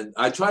 And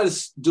I try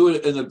to do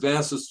it in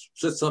advance to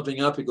set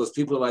something up, because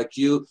people like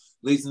you,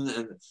 Leighton,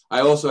 and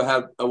I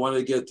want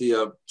to get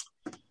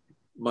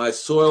my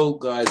soil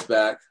guys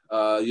back.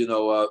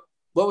 What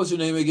was your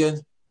name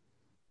again?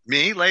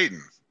 Me,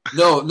 Leighton.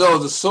 No,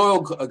 the soil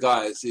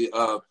guys, the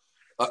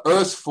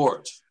Earth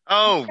Fort.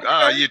 Oh,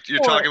 you're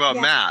talking about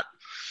Matt.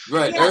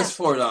 Right, yeah. Earth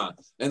Fort on.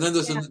 And then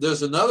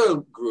there's another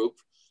group,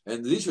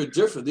 and these are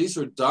different. These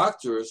are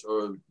doctors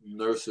or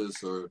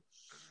nurses or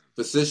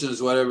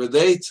physicians, whatever.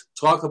 They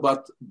talk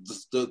about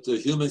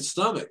the human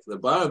stomach, the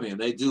biomy, and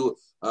they do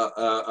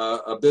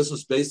a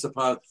business based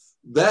upon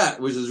that,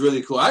 which is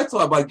really cool. I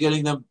thought about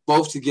getting them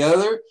both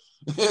together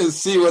and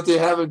see what they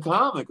have in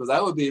common, because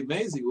that would be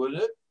amazing,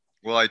 wouldn't it?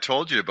 Well, I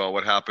told you about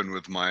what happened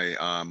with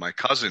my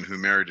cousin who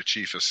married a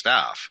chief of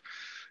staff.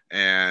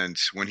 And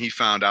when he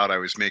found out I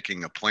was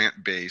making a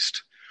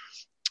plant-based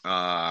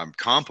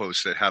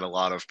compost that had a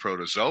lot of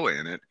protozoa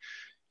in it,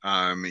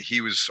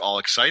 he was all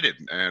excited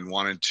and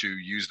wanted to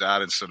use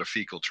that instead of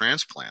fecal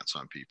transplants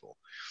on people.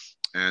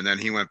 And then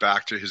he went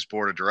back to his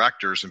board of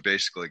directors and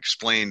basically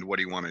explained what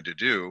he wanted to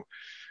do.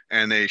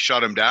 And they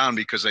shut him down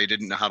because they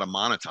didn't know how to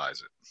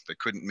monetize it. They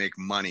couldn't make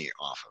money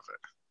off of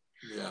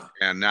it. Yeah.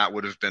 And that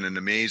would have been an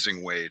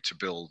amazing way to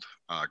build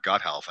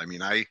gut health. I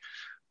mean,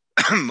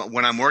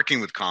 when I'm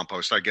working with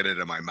compost, I get it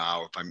in my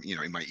mouth,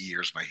 in my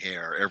ears, my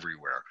hair,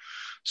 everywhere.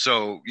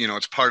 So,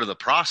 it's part of the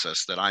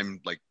process that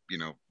I'm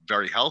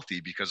very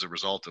healthy, because a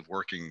result of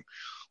working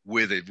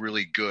with a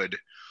really good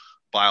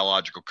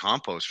biological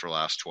compost for the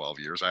last 12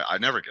 years. I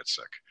never get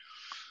sick.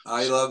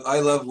 I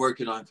love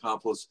working on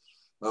compost.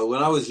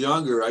 When I was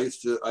younger, I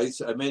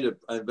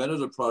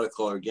invented a product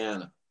called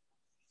Organa,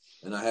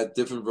 and I had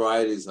different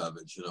varieties of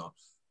it,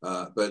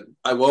 but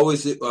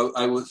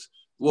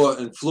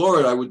in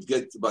Florida, I would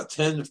get about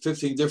 10 to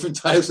 15 different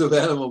types of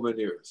animal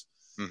manures.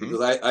 Mm-hmm.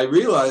 Because I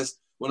realized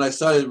when I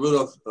started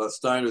Rudolf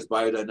Steiner's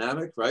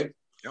biodynamic, right?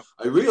 Yep.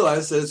 I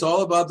realized that it's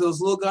all about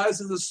those little guys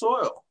in the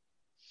soil.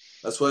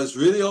 That's what it's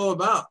really all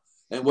about.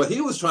 And what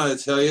he was trying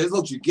to tell you is,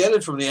 look, you get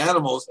it from the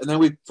animals, and then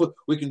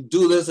we can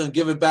do this and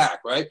give it back,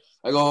 right?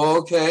 I go,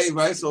 okay,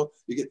 right? So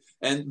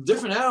and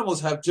different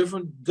animals have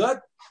different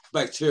gut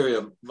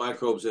bacteria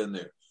microbes in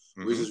there,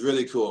 mm-hmm. which is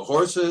really cool.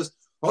 Horses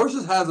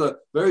have a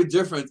very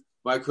different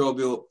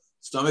microbial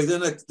stomach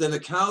than a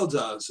cow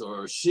does,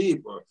 or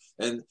sheep,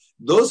 and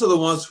those are the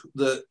ones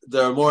that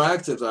are more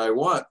active that I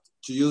want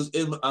to use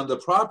on the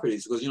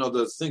properties, because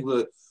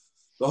the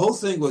whole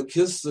thing with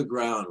Kiss the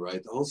Ground,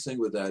 right? The whole thing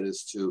with that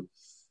is to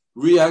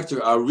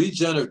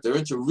regenerate. They're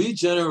into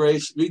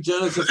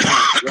regenerative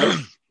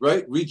farming,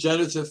 right?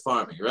 Regenerative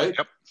farming, right?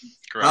 Yep.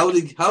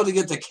 Correct. How to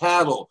get the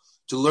cattle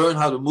to learn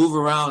how to move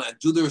around and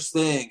do their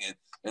thing,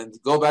 and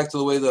go back to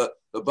the way the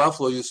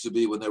buffalo used to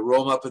be, when they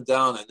roam up and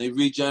down, and they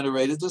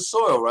regenerated the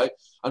soil, right?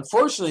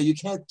 Unfortunately, you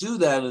can't do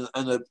that in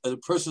a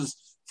person's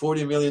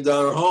 $40 million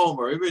home,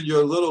 or even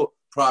your little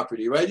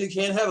property, right? You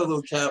can't have a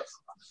little cow.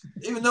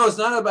 Even though it's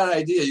not a bad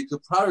idea, you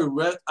could probably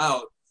rent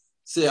out,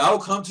 say, I'll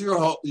come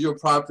to your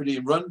property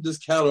and run this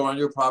cattle on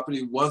your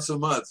property once a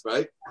month,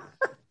 right?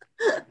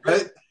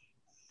 Right?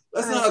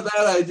 That's not a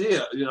bad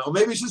idea.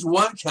 Maybe it's just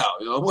one cow.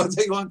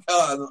 Take one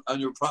cow on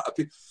your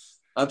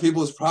on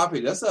people's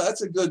property.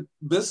 That's a good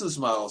business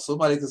model.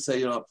 Somebody could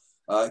say,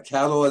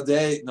 cattle a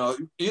day. No,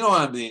 you know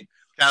what I mean.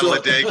 Cattle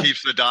a day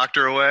keeps the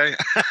doctor away.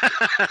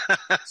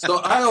 So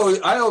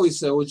I always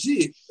say, well,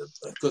 gee,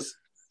 because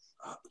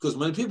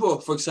when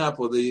people, for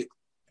example, the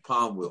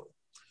palm will.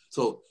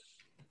 So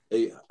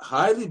a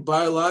highly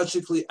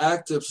biologically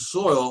active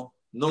soil,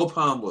 no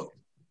palm will.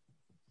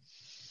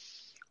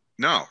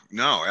 No.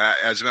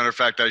 As a matter of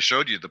fact, I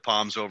showed you the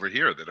palms over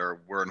here that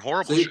were in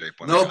horrible shape.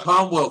 No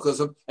palm will,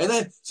 so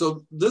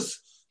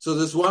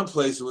this one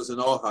place, it was in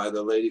Ojai.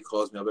 The lady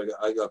calls me up.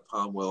 I got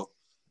palm will.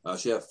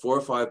 She had 4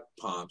 or 5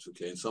 palms,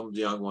 okay, and some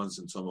young ones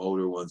and some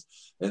older ones,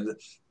 and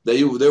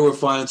they were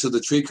fine. So the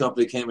tree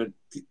company came and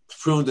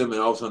pruned them, and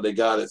all of a sudden they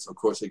got it. So of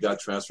course they got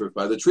transferred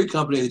by the tree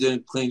company who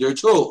didn't clean their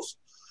tools.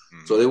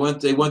 So they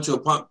went to a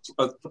pond,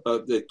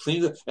 they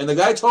cleaned it, and the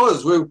guy told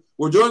us,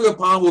 we're doing a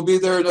pond, we'll be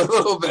there in a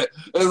little bit.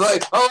 It's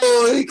like,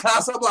 holy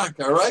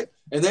Casablanca, right?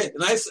 And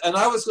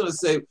I was going to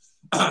say,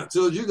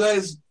 so did you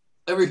guys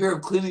ever hear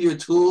of cleaning your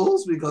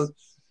tools? Because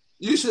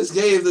you just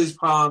gave these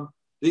palms,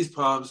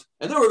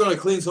 and then we're going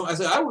to clean some. I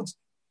said,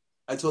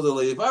 I told the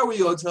lady, if I were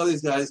you, I'd tell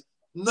these guys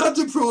not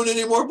to prune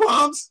any more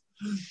palms.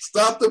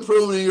 Stop the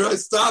pruning, right?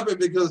 Stop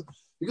it, because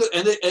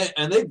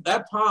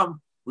that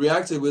palm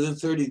reacted within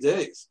 30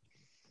 days.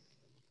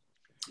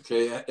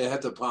 Okay, it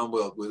had the palm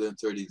wilt within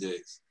 30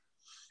 days.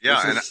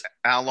 Yeah, and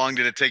how long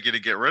did it take you to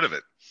get rid of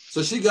it?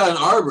 So she got an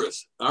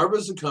arborist.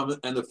 Arborist would come in,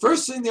 and the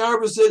first thing the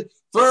arborist did,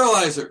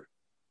 fertilizer.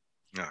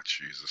 Oh,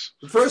 Jesus.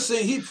 The first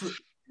thing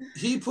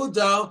he put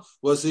down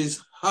was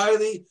these high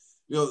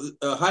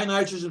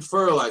nitrogen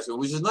fertilizer,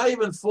 which is not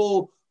even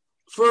full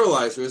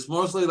fertilizer. It's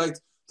mostly like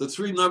the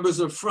 3 numbers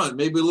up front,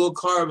 maybe a little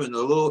carbon, a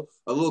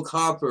little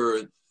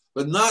copper,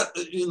 but not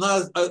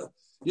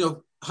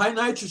high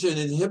nitrogen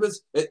inhibits,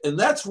 and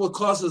that's what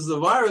causes the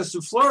virus to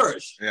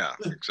flourish. Yeah,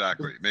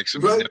 exactly. It makes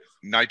them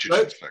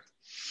nitrogen effect.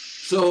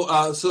 So,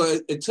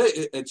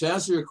 to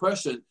answer your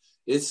question,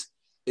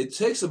 it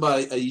takes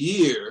about a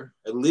year,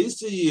 at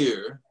least a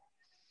year,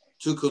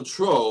 to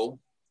control.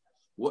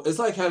 It's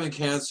like having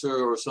cancer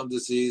or some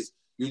disease.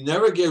 You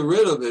never get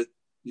rid of it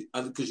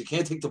because you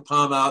can't take the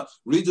palm out,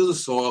 redo the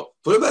soil,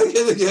 put it back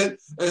in again.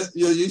 And,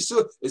 it's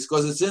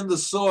because it's in the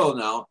soil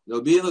now. It'll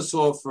be in the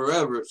soil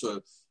forever.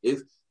 So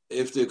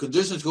if the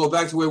conditions go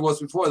back to where it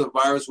was before, the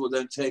virus will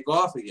then take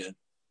off again.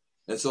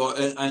 And so,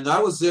 and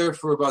I was there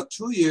for about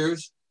 2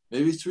 years,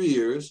 maybe 3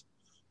 years,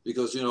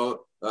 because,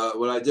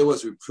 what I did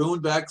was we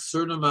pruned back a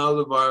certain amount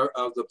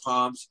of the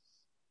palms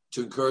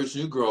to encourage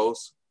new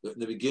growth. In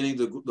the beginning,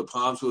 the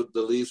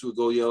leaves would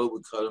go yellow,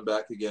 we'd cut them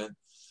back again.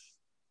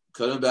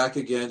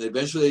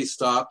 Eventually they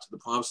stopped. The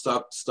palms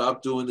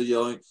stopped doing the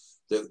yellowing.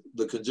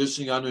 The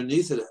conditioning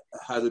underneath it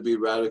had to be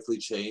radically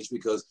changed,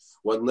 because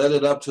what led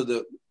it up to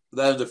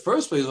that in the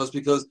first place was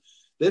because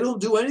they don't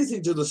do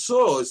anything to the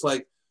soil. It's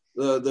like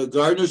the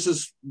gardeners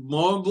just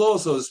mow and blow,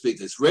 so to speak.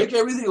 They rake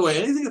everything away.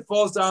 Anything that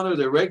falls down there,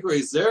 they rake away.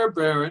 It's there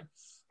barren,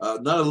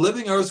 not a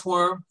living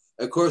earthworm,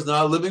 of course,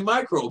 not a living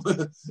microbe.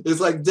 It's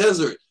like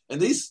desert. And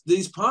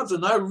these ponds are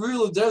not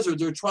real desert,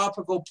 they're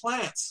tropical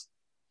plants.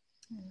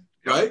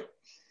 Right?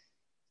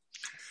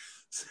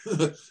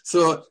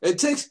 So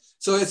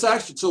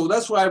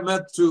that's why I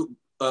meant to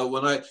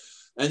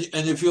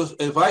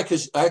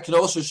I could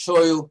also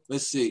show you,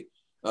 let's see,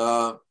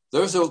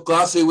 there's a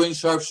glossy winged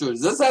sharpshooter.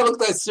 Does that look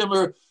like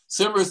similar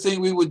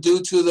thing we would do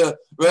to the,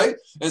 right?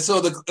 And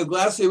so the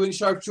glossy winged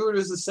sharpshooter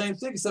is the same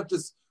thing, except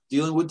it's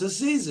dealing with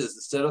diseases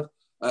instead of,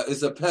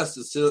 it's a pest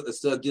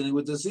instead of dealing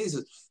with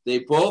diseases. They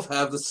both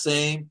have the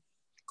same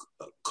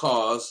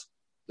cause.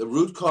 The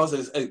root cause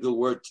is a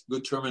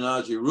good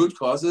terminology. Root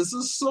cause is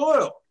the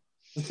soil.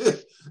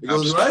 It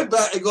goes right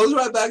back. It goes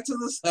right back to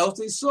this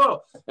healthy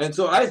soil. And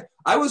so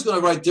I was going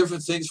to write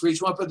different things for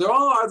each one, but they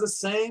all are the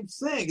same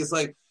thing. It's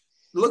like,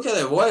 look at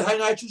it. Why high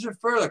nitrogen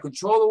fertilizer?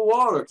 Control the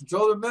water.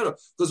 Control the mineral.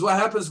 Because what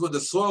happens when the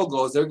soil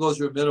goes? There goes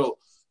your mineral.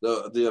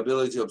 The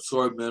ability to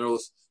absorb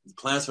minerals. The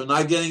plants are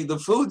not getting the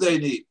food they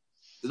need.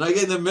 They're not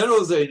getting the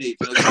minerals they need.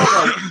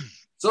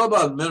 It's all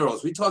about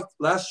minerals. We talked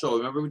last show.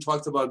 Remember we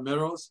talked about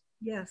minerals?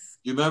 Yes.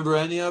 You remember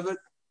any of it?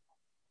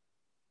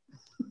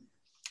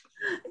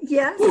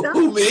 Yes.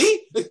 Who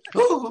me?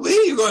 Who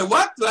me? You're going,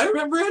 what? Do I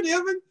remember any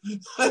of it?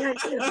 Yeah,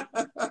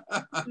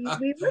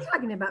 we were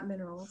talking about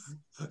minerals.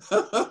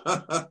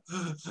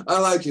 I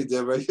like you,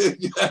 Deborah.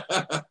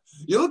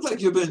 You look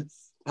like you've been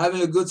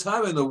having a good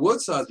time in the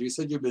woods out there. You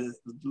said you've been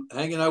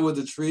hanging out with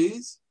the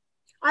trees.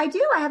 I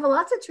do. I have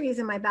lots of trees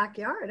in my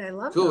backyard. I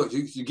love them. Cool.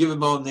 You give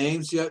them all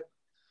names yet?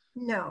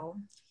 No.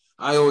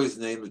 I always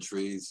name the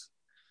trees.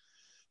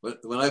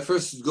 When I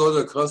first go to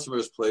a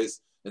customer's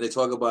place and they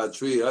talk about a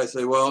tree, I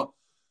say, well,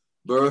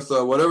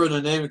 Bertha, whatever the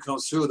name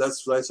comes through,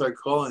 that's what I start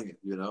calling it,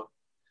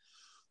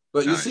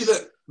 But nice.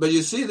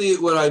 You see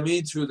what I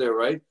mean through there,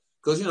 right?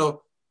 Because,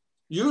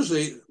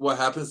 usually what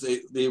happens,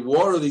 they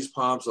water these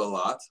palms a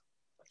lot.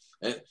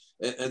 And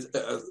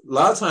a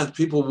lot of times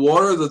people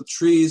water the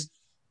trees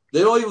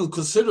they don't even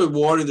consider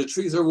watering the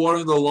trees. They're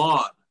watering the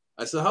lawn.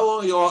 I said, how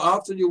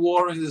often are you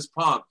watering this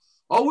pond?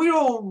 Oh, we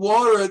don't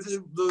water it.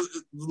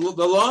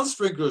 The lawn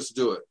sprinklers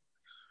do it.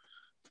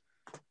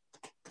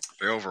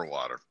 They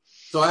overwater.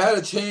 So I had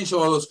to change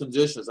all those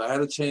conditions. I had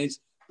to change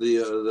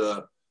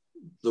the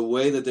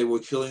way that they were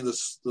killing the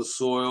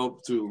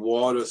soil through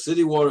water.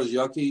 City water is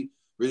yucky,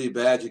 really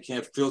bad. You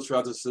can't filter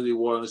out the city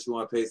water unless you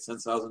want to pay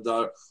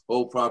 $10,000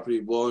 whole property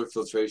water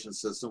filtration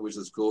system, which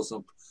is cool.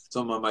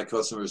 Some of my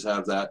customers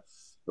have that.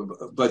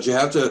 But you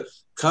have to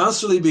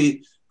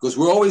constantly because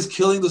we're always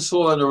killing the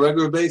soil on a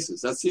regular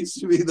basis. That seems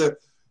to be the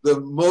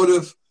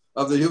motive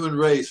of the human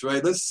race,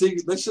 right? Let's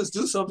just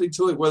do something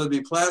to it, whether it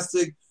be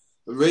plastic,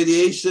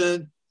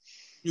 radiation,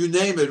 you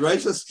name it, right?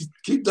 Just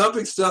keep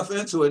dumping stuff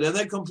into it and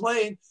then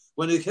complain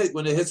when it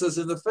hits us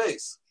in the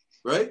face,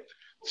 right?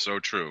 So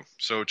true.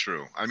 So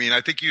true. I mean,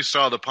 I think you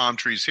saw the palm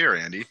trees here,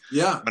 Andy.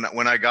 Yeah.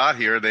 When I got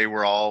here, they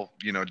were all,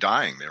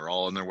 dying. They were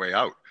all on their way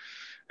out.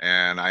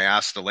 And I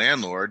asked the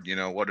landlord,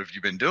 what have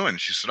you been doing?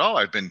 She said, oh,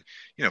 I've been,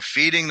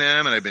 feeding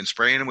them, and I've been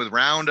spraying them with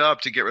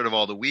Roundup to get rid of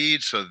all the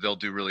weeds so that they'll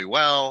do really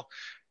well.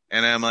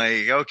 And I'm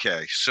like,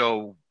 okay,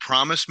 so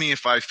promise me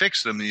if I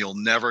fix them, you'll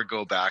never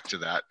go back to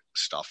that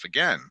stuff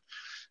again.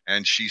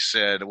 And she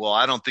said, well,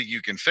 I don't think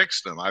you can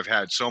fix them. I've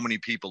had so many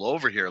people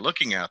over here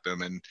looking at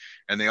them, and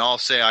they all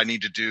say I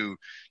need to do,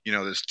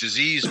 this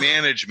disease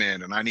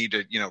management, and I need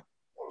to,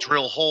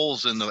 drill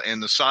holes in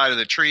the side of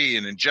the tree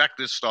and inject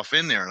this stuff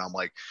in there. And I'm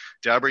like,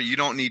 Deborah, you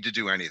don't need to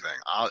do anything.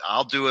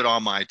 I'll do it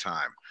on my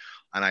time.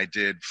 And I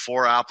did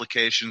 4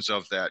 applications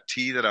of that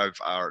tea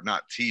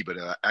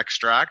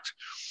extract.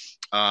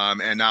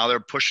 And now they're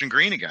pushing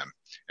green again.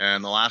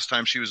 And the last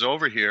time she was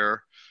over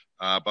here,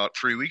 about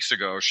 3 weeks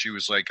ago, she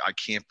was like, I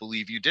can't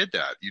believe you did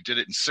that. You did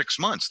it in 6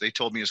 months. They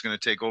told me it's going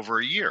to take over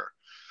a year.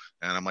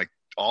 And I'm like,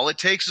 all it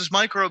takes is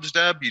microbes,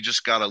 Deb. You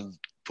just got to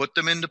put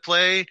them into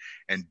play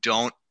and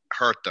don't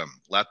hurt them.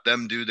 Let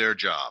them do their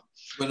job.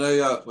 When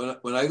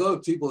I go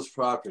to people's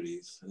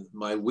properties,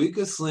 my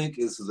weakest link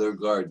is their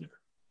gardener.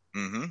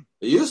 Mm-hmm.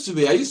 It used to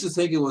be. I used to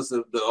think it was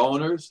the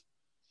owners,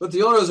 but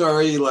the owners are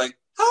already like,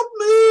 help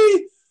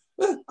me.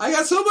 I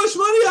got so much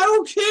money, I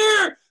don't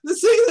care.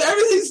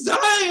 Everything's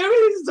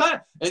dying.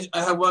 And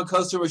I have one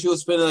customer, she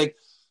was spending like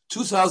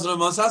 $2,000 a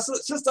month.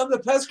 That's just on the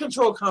pest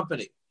control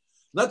company.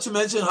 Not to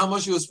mention how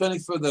much she was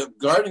spending for the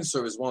gardening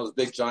service, one of those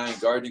big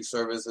giant gardening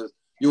services.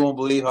 You won't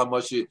believe how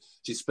much she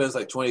spends,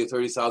 like $20,000 or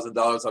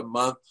 $30,000 a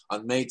month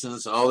on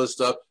maintenance and all this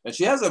stuff. And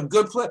she has a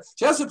good place.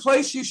 She has a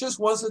place. She just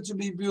wants it to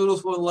be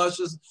beautiful and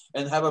luscious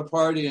and have a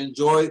party and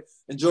enjoy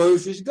who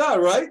she's got,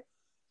 right?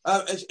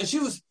 And she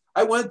was.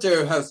 I went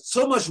there, has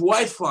so much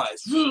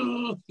whiteflies.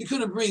 You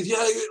couldn't breathe.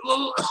 Yeah.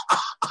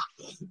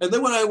 And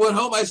then when I went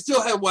home, I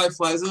still had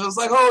whiteflies. And I was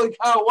like, holy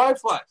cow,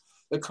 whiteflies.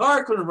 The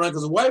car couldn't run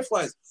because of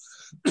whiteflies.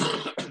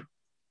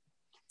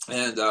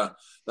 And that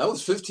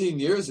was 15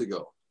 years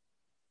ago.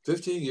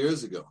 15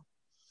 years ago.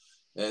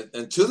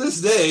 And to this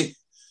day,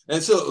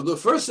 and so the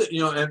first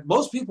thing, and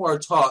most people are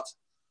taught,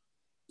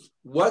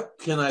 what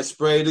can I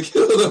spray to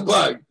kill the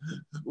bug?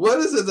 What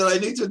is it that I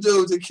need to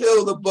do to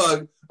kill the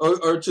bug?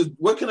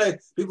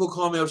 People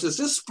call me up and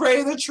say, just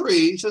spray the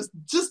tree. Just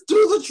do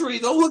the tree.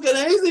 Don't look at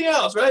anything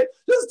else, right?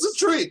 Just the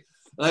tree.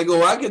 And I go,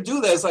 well, I can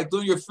do that. It's like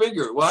doing your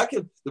finger. Well,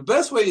 the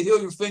best way to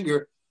heal your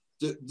finger,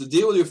 to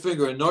deal with your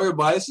finger and know your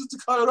body is just to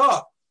cut it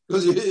off.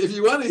 Because if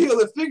you want to heal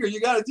the finger, you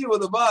got to deal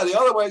with the body.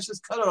 Otherwise,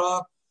 just cut it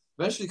off.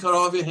 Eventually cut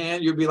off your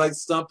hand. You'll be like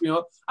Stump, I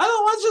don't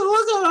want you to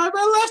look at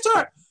my left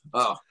arm.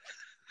 Oh,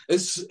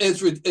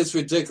 it's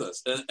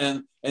ridiculous.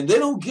 And they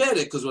don't get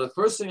it because the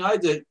first thing I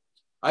did,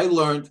 I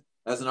learned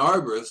as an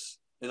arborist,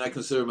 and I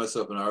consider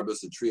myself an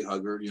arborist, a tree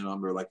hugger.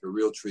 I'm like a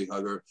real tree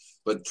hugger.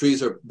 But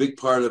trees are a big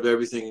part of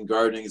everything in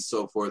gardening and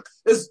so forth.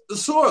 It's the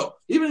soil,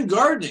 even in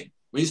gardening.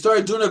 When you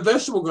start doing a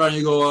vegetable garden,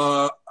 you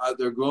go,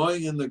 they're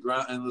growing in the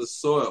ground, in the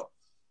soil.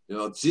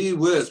 Gee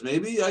whiz,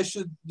 maybe I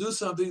should do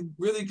something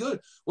really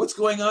good. What's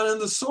going on in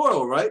the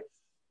soil, right?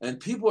 And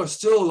people are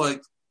still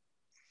like,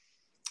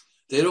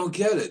 they don't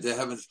get it. They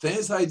have a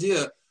famous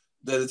idea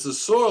that the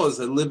soil is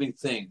a living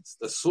thing.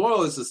 The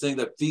soil is the thing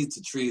that feeds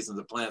the trees and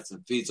the plants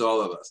and feeds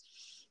all of us.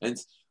 And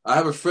I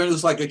have a friend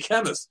who's like a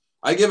chemist.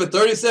 I give it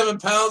 37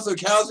 pounds of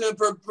calcium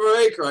per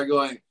acre. I'm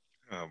going,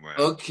 oh, man.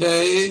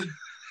 Okay.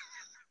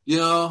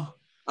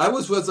 I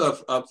was with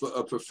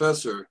a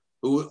professor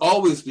who would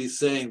always be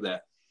saying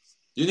that.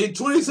 You need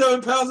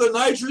 27 pounds of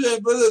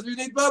nitrogen for this. You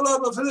need blah, blah,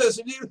 blah for this.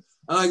 And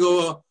I go,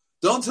 well,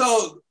 don't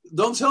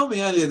tell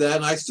me any of that.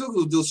 And I still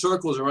will do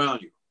circles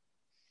around you.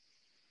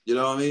 You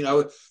know what I mean?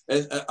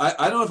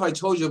 I don't know if I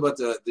told you about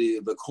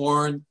the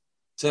corn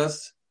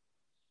test.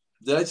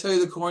 Did I tell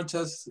you the corn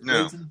test?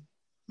 No. Nathan?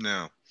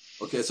 No.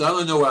 Okay, so I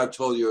don't know what I've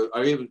told you.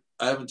 I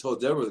haven't told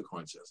Deborah the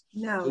corn test.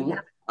 No. So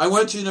I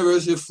went to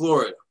University of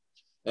Florida,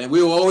 and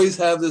we will always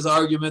have this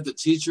argument, the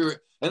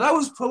teacher, and I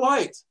was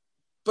polite.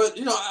 But,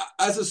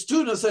 as a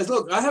student, I say,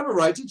 look, I have a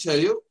right to tell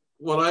you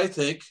what I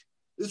think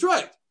is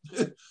right.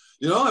 I'm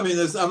not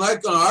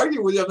going to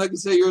argue with you. I'm not going to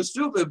say you're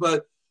stupid,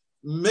 but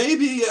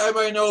maybe I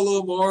might know a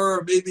little more,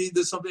 or maybe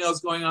there's something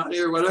else going on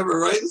here, whatever,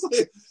 right?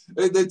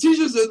 The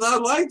teachers did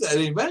not like that.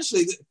 And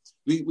eventually,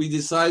 we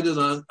decided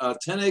on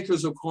 10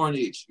 acres of corn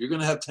each. You're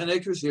going to have 10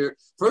 acres here.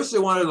 First, they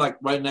wanted like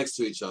right next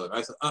to each other.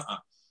 I said,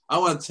 I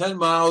want 10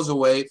 miles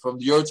away from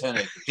your 10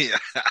 acres. Yeah.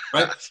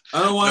 Right?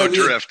 I don't want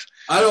drift.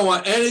 I don't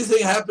want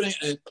anything happening.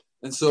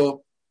 And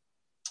so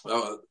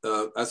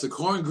as the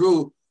corn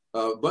grew,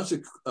 a bunch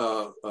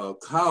of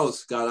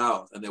cows got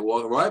out, and they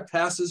walked right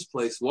past this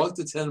place, walked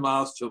the 10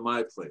 miles to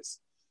my place,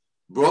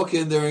 broke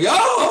in there,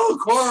 and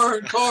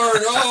corn,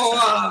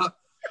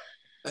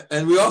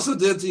 And we also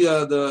did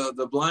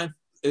the blind.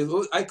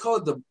 I call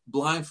it the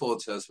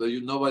blindfold test, but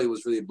nobody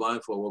was really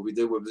blindfold. What we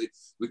did was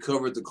we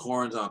covered the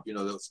corn up,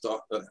 the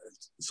stalk,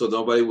 so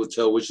nobody would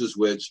tell which is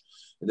which,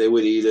 and they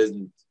would eat it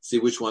and see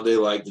which one they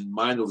liked. And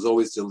mine was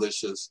always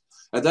delicious.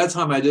 At that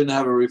time, I didn't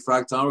have a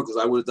refractometer, because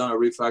I would have done a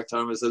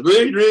refractometer and said,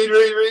 read,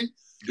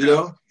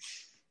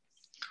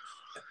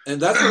 And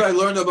that's what I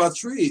learned about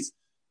trees.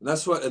 And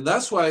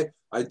that's why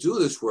I do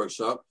this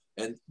workshop.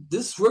 And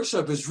this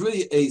workshop is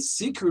really a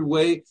secret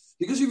way,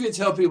 because if you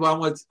tell people I'm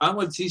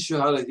going to teach you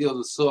how to heal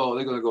the soul,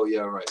 they're going to go,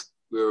 yeah, right.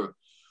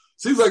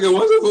 Seems like a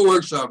wonderful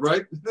workshop,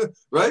 right?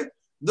 Right?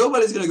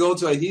 Nobody's going to go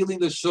to a healing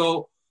the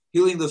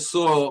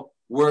soul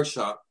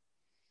workshop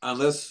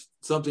unless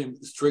something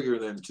is triggering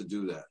them to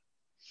do that.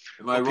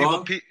 Am I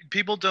wrong?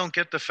 People don't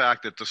get the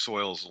fact that the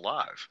soil is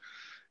alive.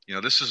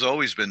 This has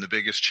always been the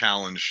biggest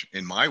challenge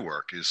in my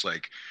work, is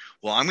like,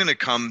 well, I'm going to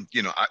come,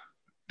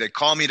 they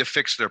call me to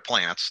fix their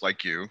plants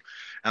like you.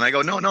 And I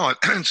go, no,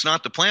 it's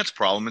not the plant's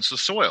problem. It's the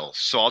soil.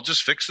 So I'll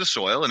just fix the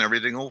soil and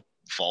everything will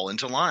fall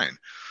into line.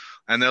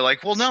 And they're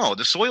like, well, no,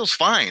 the soil's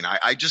fine.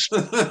 I just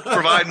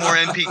provide more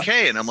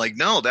NPK. And I'm like,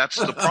 no, that's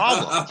the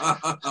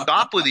problem.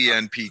 Stop with the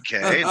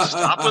NPK and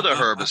stop with the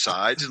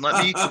herbicides and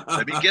let me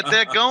get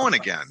that going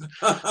again.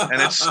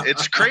 And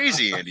it's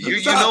crazy, Andy.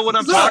 You know what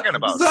I'm talking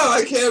about.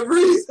 I can't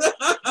breathe.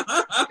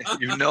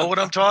 You know what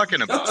I'm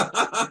talking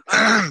about.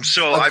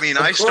 So,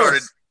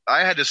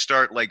 I had to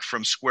start like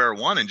from square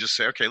one and just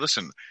say, okay,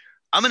 listen,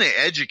 I'm going to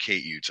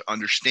educate you to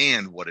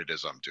understand what it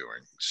is I'm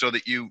doing so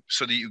that you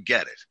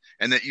get it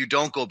and that you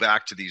don't go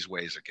back to these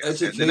ways again.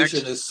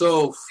 Education is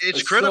so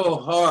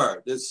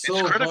hard. It's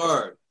so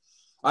hard.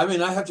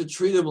 I have to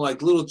treat them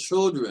like little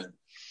children.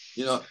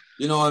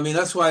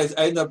 That's why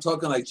I end up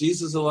talking like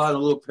Jesus a lot in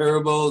little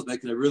parables,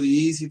 making it really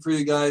easy for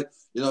you guys,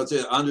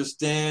 to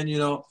understand,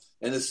 and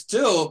it's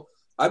still,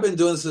 I've been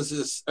doing this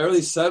since the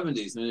early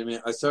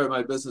 70s. I started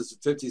my business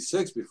at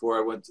 56 before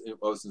I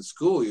was in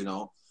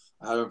school,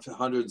 I had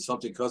 100 and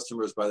something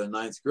customers by the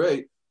 9th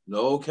grade,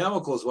 no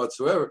chemicals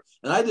whatsoever.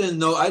 And I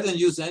didn't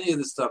use any of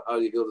this stuff. How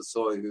do you heal the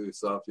soil, heal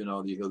yourself, you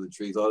heal the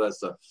trees, all that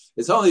stuff.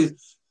 It's only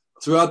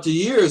throughout the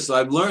years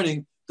I'm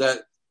learning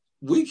that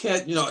we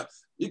can't,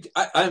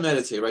 I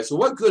meditate, right? So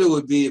what good it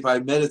would be if I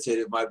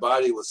meditated, if my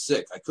body was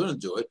sick. I couldn't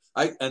do it.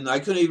 I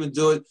couldn't even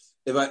do it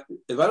if I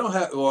don't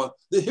have, well,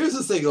 here's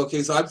the thing.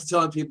 Okay, so I'm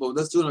telling people,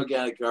 let's do an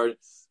organic garden.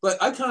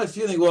 But I kind of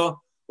feeling,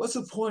 well, what's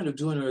the point of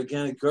doing an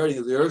organic garden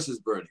if the earth is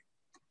burning?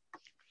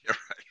 You're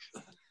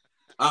right.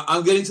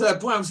 I'm getting to that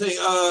point. I'm saying,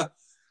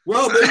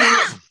 well,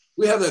 maybe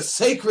we have a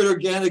sacred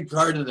organic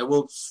garden that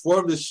will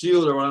form the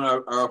shield around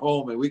our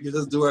home, and we can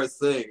just do our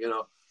thing,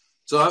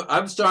 So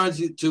I'm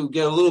starting to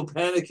get a little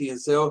panicky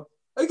and say, oh,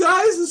 hey,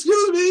 guys,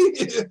 excuse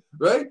me,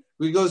 right?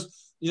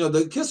 Because,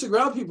 the kiss the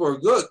ground people are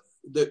good,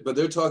 but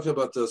they're talking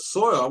about the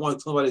soil. I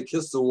want somebody to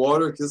kiss the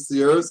water, kiss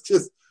the earth,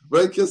 kiss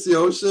the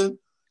ocean.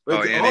 Right?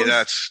 Oh, Andy,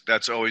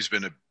 that's always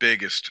been a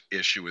biggest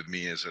issue with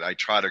me, is that I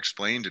try to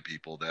explain to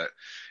people that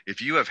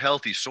if you have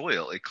healthy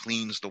soil, it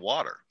cleans the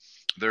water.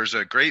 There's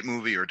a great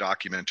movie or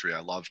documentary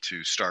I love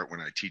to start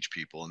when I teach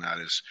people, and that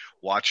is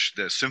watch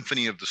the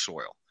Symphony of the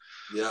Soil.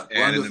 Yeah,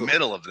 and wonderful. In the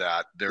middle of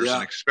that, there's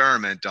an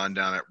experiment done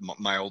down at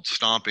my old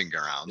stomping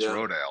grounds,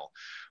 Rodale,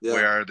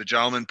 where the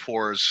gentleman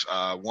pours,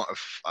 I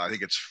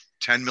think it's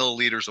 10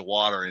 milliliters of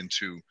water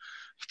into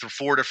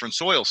 4 different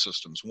soil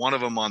systems. One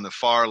of them on the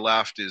far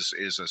left is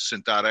a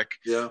synthetic,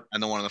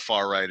 and the one on the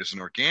far right is an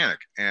organic.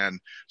 And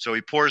so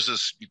he pours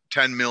this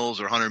 10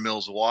 mils or 100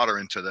 mils of water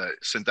into the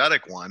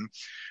synthetic one,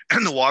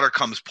 and the water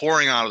comes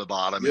pouring out of the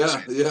bottom.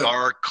 It's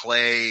dark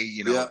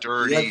clay,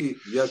 dirty.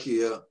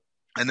 Yucky.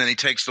 And then he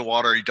takes the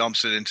water, he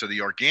dumps it into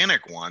the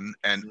organic one,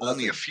 and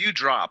only a few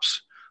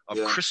drops of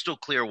crystal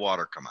clear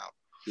water come out.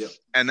 Yep.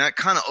 And that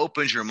kind of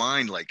opens your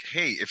mind like,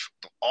 hey, if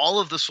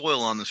all of the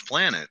soil on this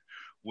planet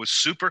was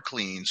super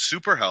clean,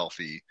 super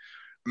healthy,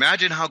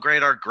 imagine how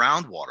great our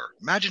groundwater,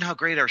 imagine how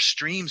great our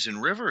streams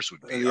and rivers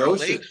would be, our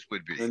lakes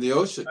would be. And the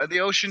ocean. And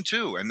the ocean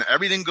too. And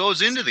everything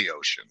goes into the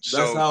ocean.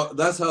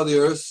 That's how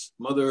the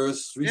Mother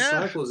Earth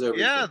recycles everything.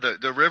 Yeah,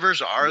 the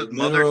rivers are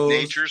Mother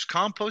Nature's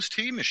compost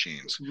tea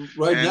machines.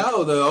 Right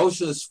now, the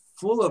ocean is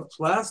full of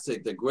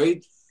plastic.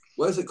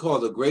 What is it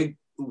called? The Great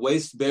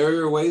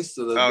Barrier waste?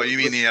 You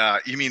mean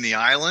the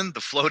island, the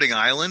floating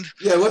island?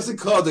 Yeah, what's it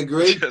called? The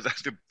Great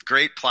the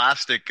Great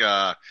Plastic.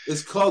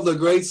 It's called the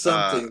Great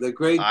something. The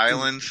Great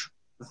Island.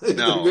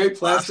 No, the Great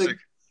Plastic.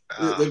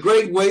 The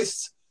Great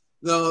Waste.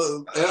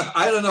 No,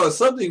 I don't know. It's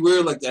something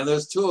weird like that. And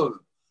there's two of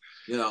them,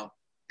 you know.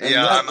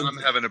 I'm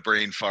having a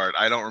brain fart.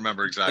 I don't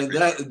remember exactly.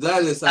 And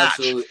that is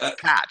absolutely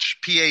patch,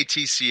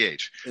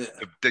 PATCH,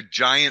 the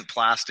giant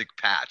plastic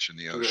patch in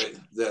the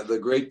ocean. The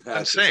great patch,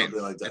 insane. Or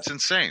something like that. It's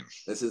insane.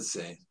 It's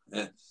insane.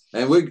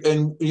 And we've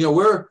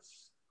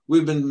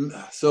been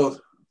so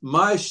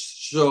my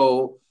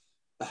show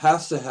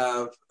has to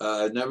have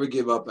a never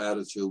give up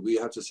attitude. We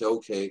have to say,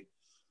 okay,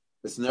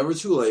 it's never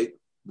too late.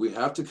 We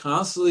have to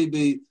constantly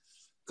be.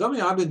 I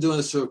mean, I've been doing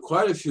this for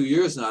quite a few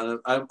years now, and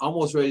I'm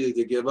almost ready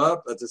to give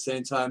up. At the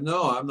same time,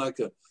 no, I'm not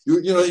gonna.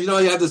 You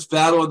have this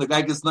battle, and the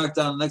guy gets knocked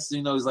down. The next thing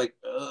you know, he's like,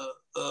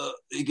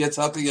 he gets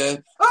up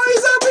again. Oh,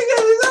 he's up again.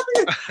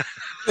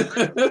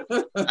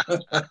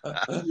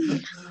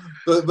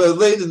 But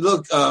Layden,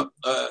 look,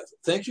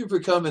 thank you for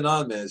coming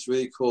on, man. It's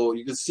really cool.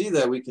 You can see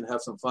that we can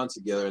have some fun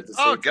together at the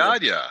same time. Oh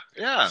God,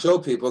 yeah. Show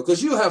people,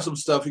 because you have some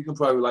stuff you can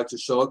probably like to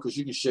show it, because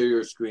you can share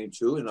your screen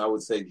too. And I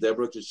would say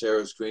Deborah can share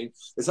her screen.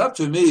 It's up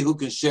to me who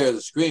can share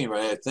the screen,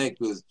 right? I think,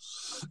 because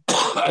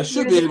I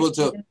should be able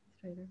to.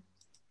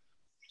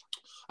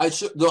 I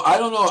should. No, I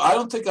don't know. I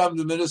don't think I'm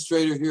the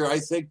administrator here. I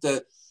think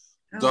that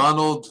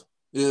Donald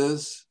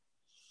is.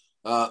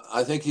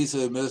 I think he's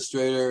an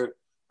administrator.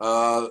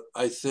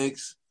 I think.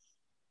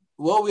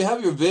 Well, we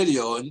have your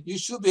video, and you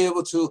should be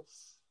able to.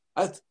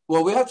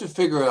 We have to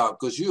figure it out,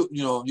 because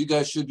you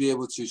guys should be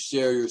able to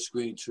share your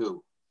screen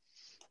too.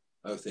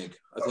 I think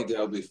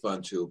that'll be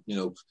fun too.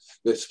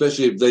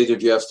 Especially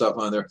if you have stuff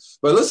on there.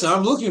 But listen,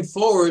 I'm looking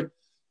forward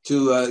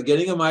to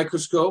getting a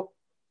microscope,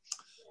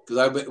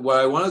 because what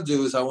I want to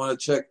do is I want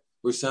to check,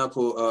 for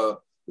example,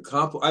 the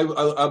compost.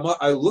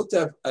 I looked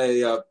at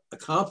a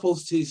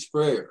compost tea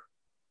sprayer.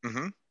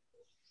 Mm-hmm.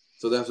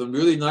 So there's some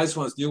really nice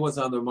ones, new ones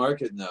on the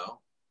market now.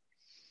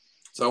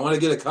 So I want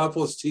to get a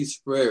compost tea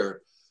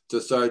sprayer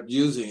to start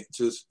using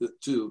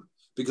to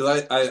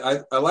because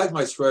I like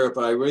my sprayer,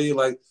 but I really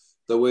like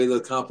the way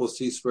the compost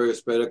tea sprayer is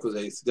spread up, because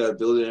it's got a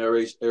built-in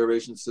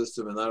aeration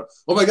system. And oh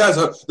my God,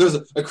 so there's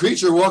a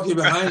creature walking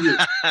behind you.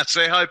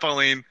 Say hi,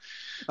 Pauline.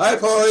 Hi,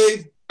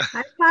 Pauline.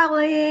 Hi,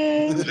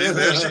 Pauline.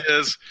 There she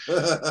is.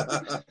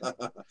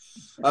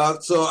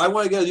 So I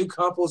want to get a new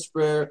compost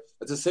sprayer.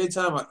 At the same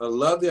time, I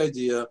love the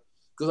idea,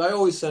 because I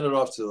always send it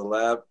off to the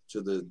lab,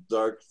 to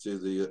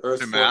the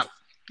earth. Map.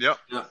 Yep.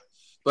 Yeah.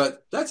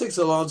 But that takes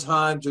a long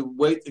time to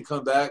wait and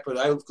come back. But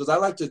because I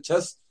like to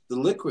test the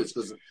liquids,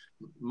 because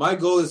my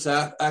goal is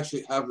to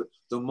actually have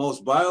the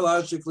most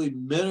biologically,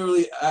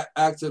 minerally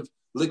active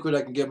liquid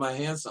I can get my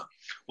hands on.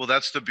 Well,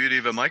 that's the beauty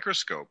of a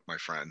microscope, my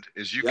friend,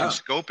 is you can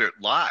scope it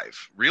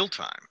live, real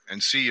time,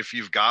 and see if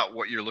you've got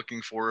what you're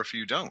looking for, if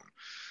you don't.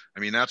 I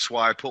mean, that's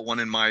why I put one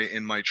in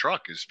my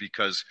truck, is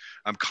because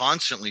I'm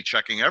constantly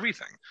checking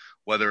everything,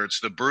 whether it's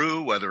the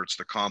brew, whether it's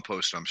the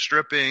compost I'm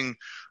stripping,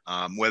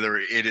 whether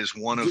it is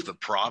one of the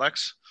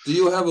products. Do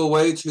you have a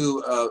way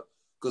to,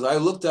 because I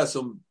looked at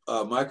some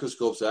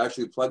microscopes that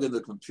actually plug in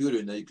the computer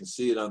and then you can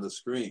see it on the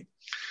screen.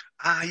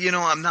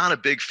 I'm not a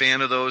big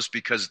fan of those,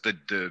 because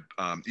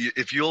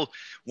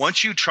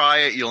once you try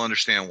it, you'll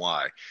understand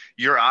why.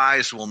 Your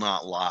eyes will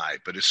not lie,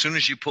 but as soon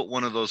as you put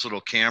one of those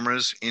little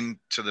cameras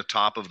into the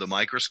top of the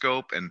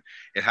microscope and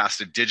it has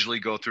to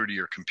digitally go through to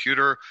your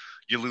computer,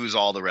 you lose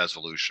all the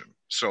resolution.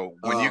 So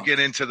when you get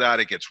into that,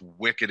 it gets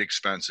wicked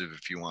expensive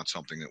if you want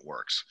something that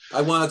works.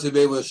 I wanted to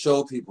be able to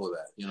show people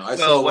that.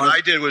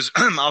 I did was,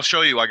 I'll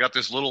show you. I got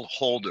this little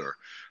holder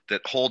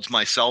that holds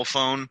my cell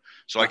phone,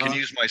 so I can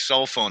use my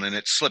cell phone, and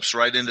it slips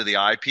right into the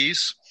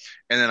eyepiece,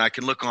 and then I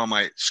can look on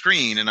my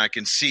screen and I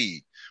can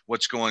see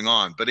what's going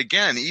on. But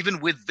again, even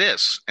with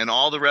this and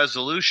all the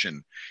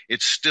resolution,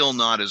 it's still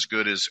not as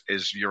good as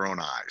your own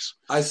eyes.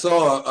 I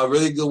saw a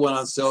really good one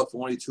on sale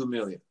for only $2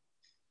 million.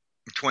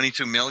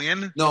 22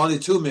 million? No, only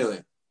 $2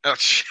 million. Oh,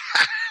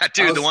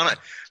 dude, the one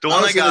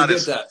I got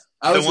is that.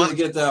 I was going to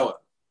get that one.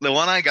 The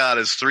one I got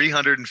is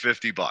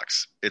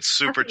 $350. It's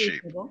super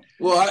cheap.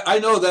 Well, I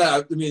know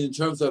that. I mean, in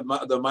terms of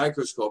the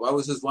microscope, I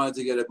was just wanting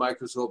to get a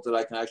microscope that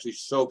I can actually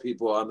show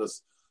people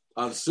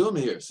on Zoom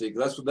here. See,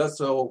 that's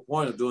the whole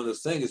point of doing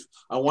this thing, is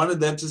I wanted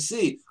them to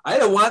see.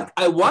 I want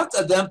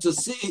them to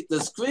see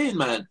the screen,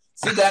 man.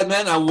 See that,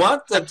 man? I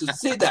want them to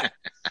see that.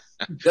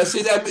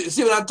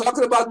 See what I'm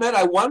talking about, man?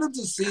 I want them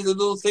to see the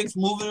little things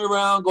moving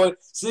around, going,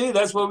 see,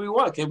 that's what we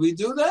want. Can we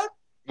do that?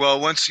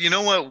 Well, once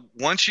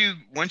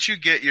you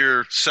get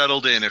your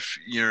settled in, if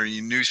you're in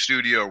your new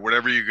studio or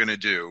whatever you're going to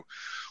do,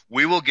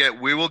 we will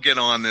get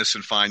on this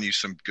and find you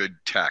some good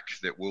tech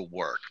that will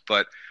work.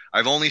 But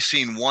I've only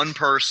seen one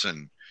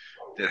person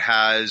that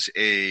has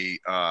a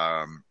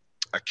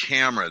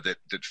camera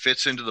that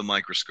fits into the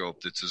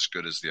microscope that's as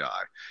good as the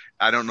eye.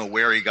 I don't know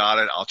where he got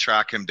it. I'll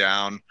track him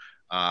down.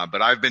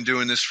 But I've been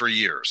doing this for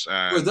years.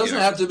 Well, it doesn't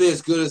have to be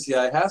as good as the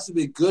eye. It has to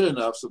be good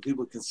enough so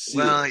people can see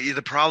it. Well,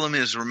 the problem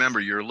is, remember,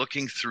 you're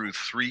looking through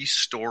 3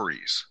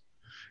 stories.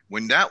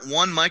 When that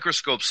one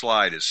microscope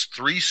slide is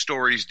 3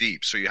 stories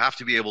deep, so you have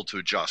to be able to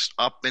adjust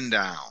up and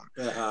down.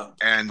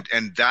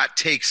 And that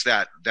takes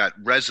that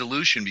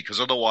resolution, because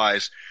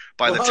otherwise,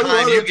 by the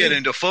time you get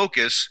into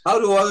focus,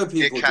 how do other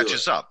people it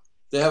catches up.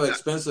 They have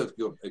expensive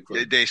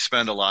equipment. They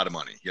spend a lot of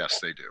money. Yes,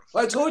 they do.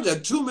 I told you,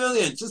 $2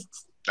 million. Just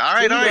all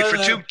right. For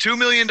 $2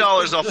 million,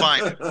 I'll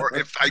find it. Or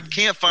if I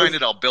can't find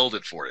it, I'll build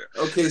it for you.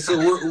 Okay, so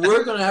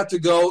we're going to have to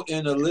go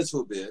in a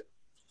little bit.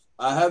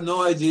 I have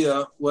no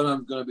idea what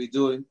I'm going to be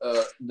doing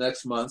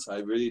next month. I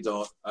really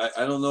don't. I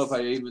don't know if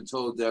I even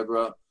told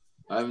Deborah.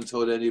 I haven't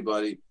told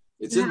anybody.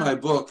 It's in my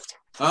book.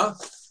 Huh?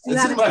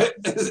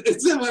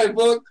 It's in my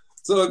book.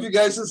 So if you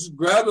guys just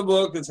grab the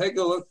book and take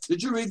a look.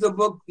 Did you read the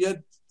book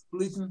yet,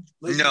 Leeson?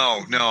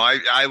 No.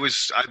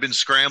 I've been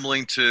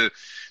scrambling to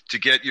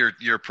get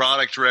your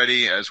product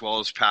ready as well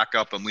as pack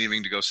up. I'm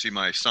leaving to go see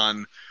my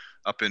son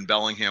up in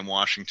Bellingham,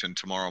 Washington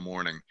tomorrow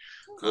morning.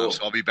 Cool.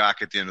 So I'll be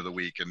back at the end of the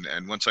week,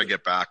 and once I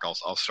get back,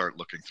 I'll start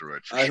looking through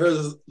it. I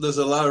heard there's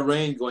a lot of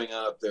rain going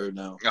on up there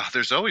now. Oh,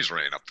 there's always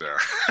rain up there.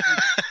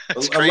 a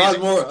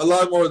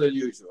lot more than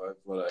usual. That's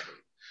what I heard.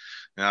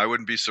 Yeah, I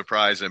wouldn't be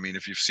surprised. I mean,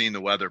 if you've seen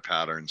the weather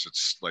patterns,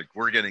 it's like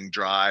we're getting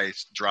dry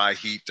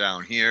heat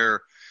down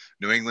here.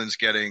 New England's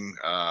getting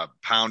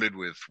pounded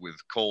with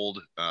cold,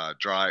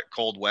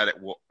 wet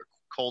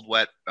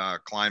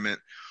climate.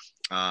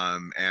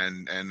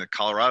 And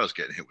Colorado's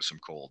getting hit with some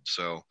cold,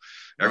 so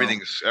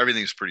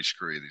everything's pretty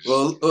screwy these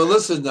days. Well,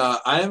 listen,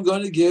 I am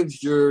going to give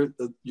your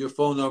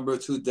phone number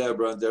to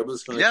Deborah.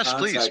 Deborah's going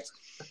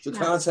to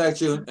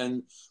contact you,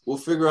 and we'll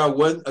figure out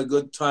when a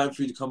good time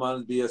for you to come on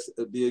and be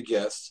a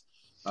guest.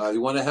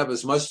 You want to have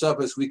as much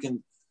stuff as we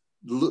can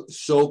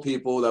show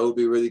people. That would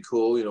be really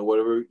cool.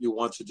 Whatever you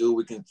want to do,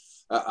 we can.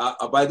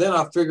 By then,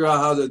 I'll figure out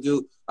how to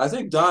do. I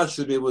think Don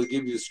should be able to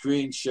give you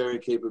screen sharing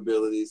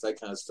capabilities, that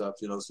kind of stuff.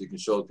 So you can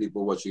show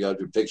people what you got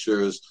to do,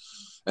 pictures,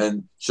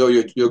 and show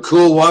your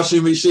cool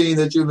washing machine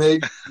that you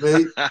made.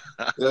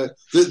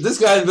 This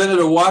guy invented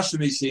a washing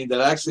machine that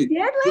actually.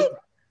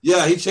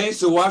 Yeah, he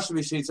changed the washing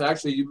machine to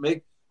actually you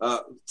make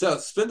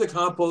spin the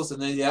compost,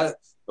 and then you add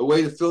a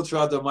way to filter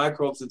out the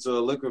microbes into a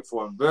liquid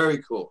form. Very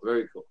cool,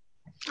 very cool.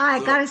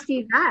 I gotta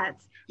see that.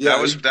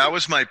 Yeah, that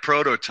was my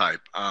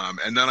prototype,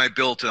 and then I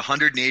built a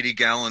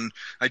 180-gallon.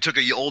 I took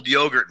an old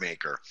yogurt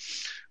maker,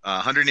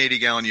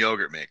 180-gallon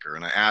yogurt maker,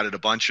 and I added a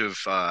bunch of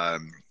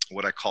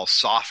what I call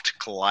soft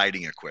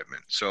colliding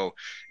equipment. So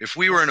if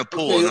we were in a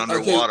pool and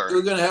underwater,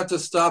 we're going to have to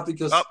stop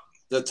because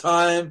the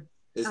time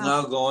is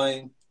now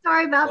going.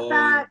 Sorry about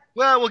that.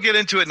 Well, we'll get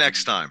into it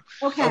next time.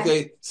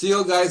 Okay. See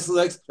you guys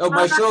next.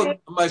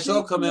 My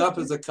show coming up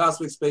is a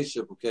cosmic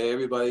spaceship. Okay,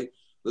 everybody.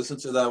 Listen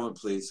to that one,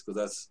 please, because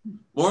that's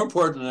more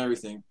important than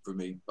everything for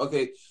me.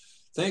 Okay,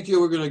 thank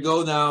you. We're going to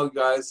go now,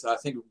 guys. I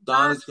think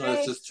Don is going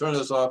to just turn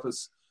us off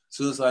as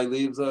soon as I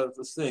leave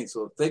this thing.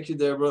 So thank you,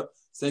 Deborah.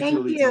 Thank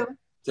you, Lisa.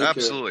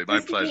 Absolutely. My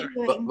pleasure.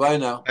 Bye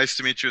now. Nice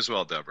to meet you as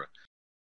well, Deborah.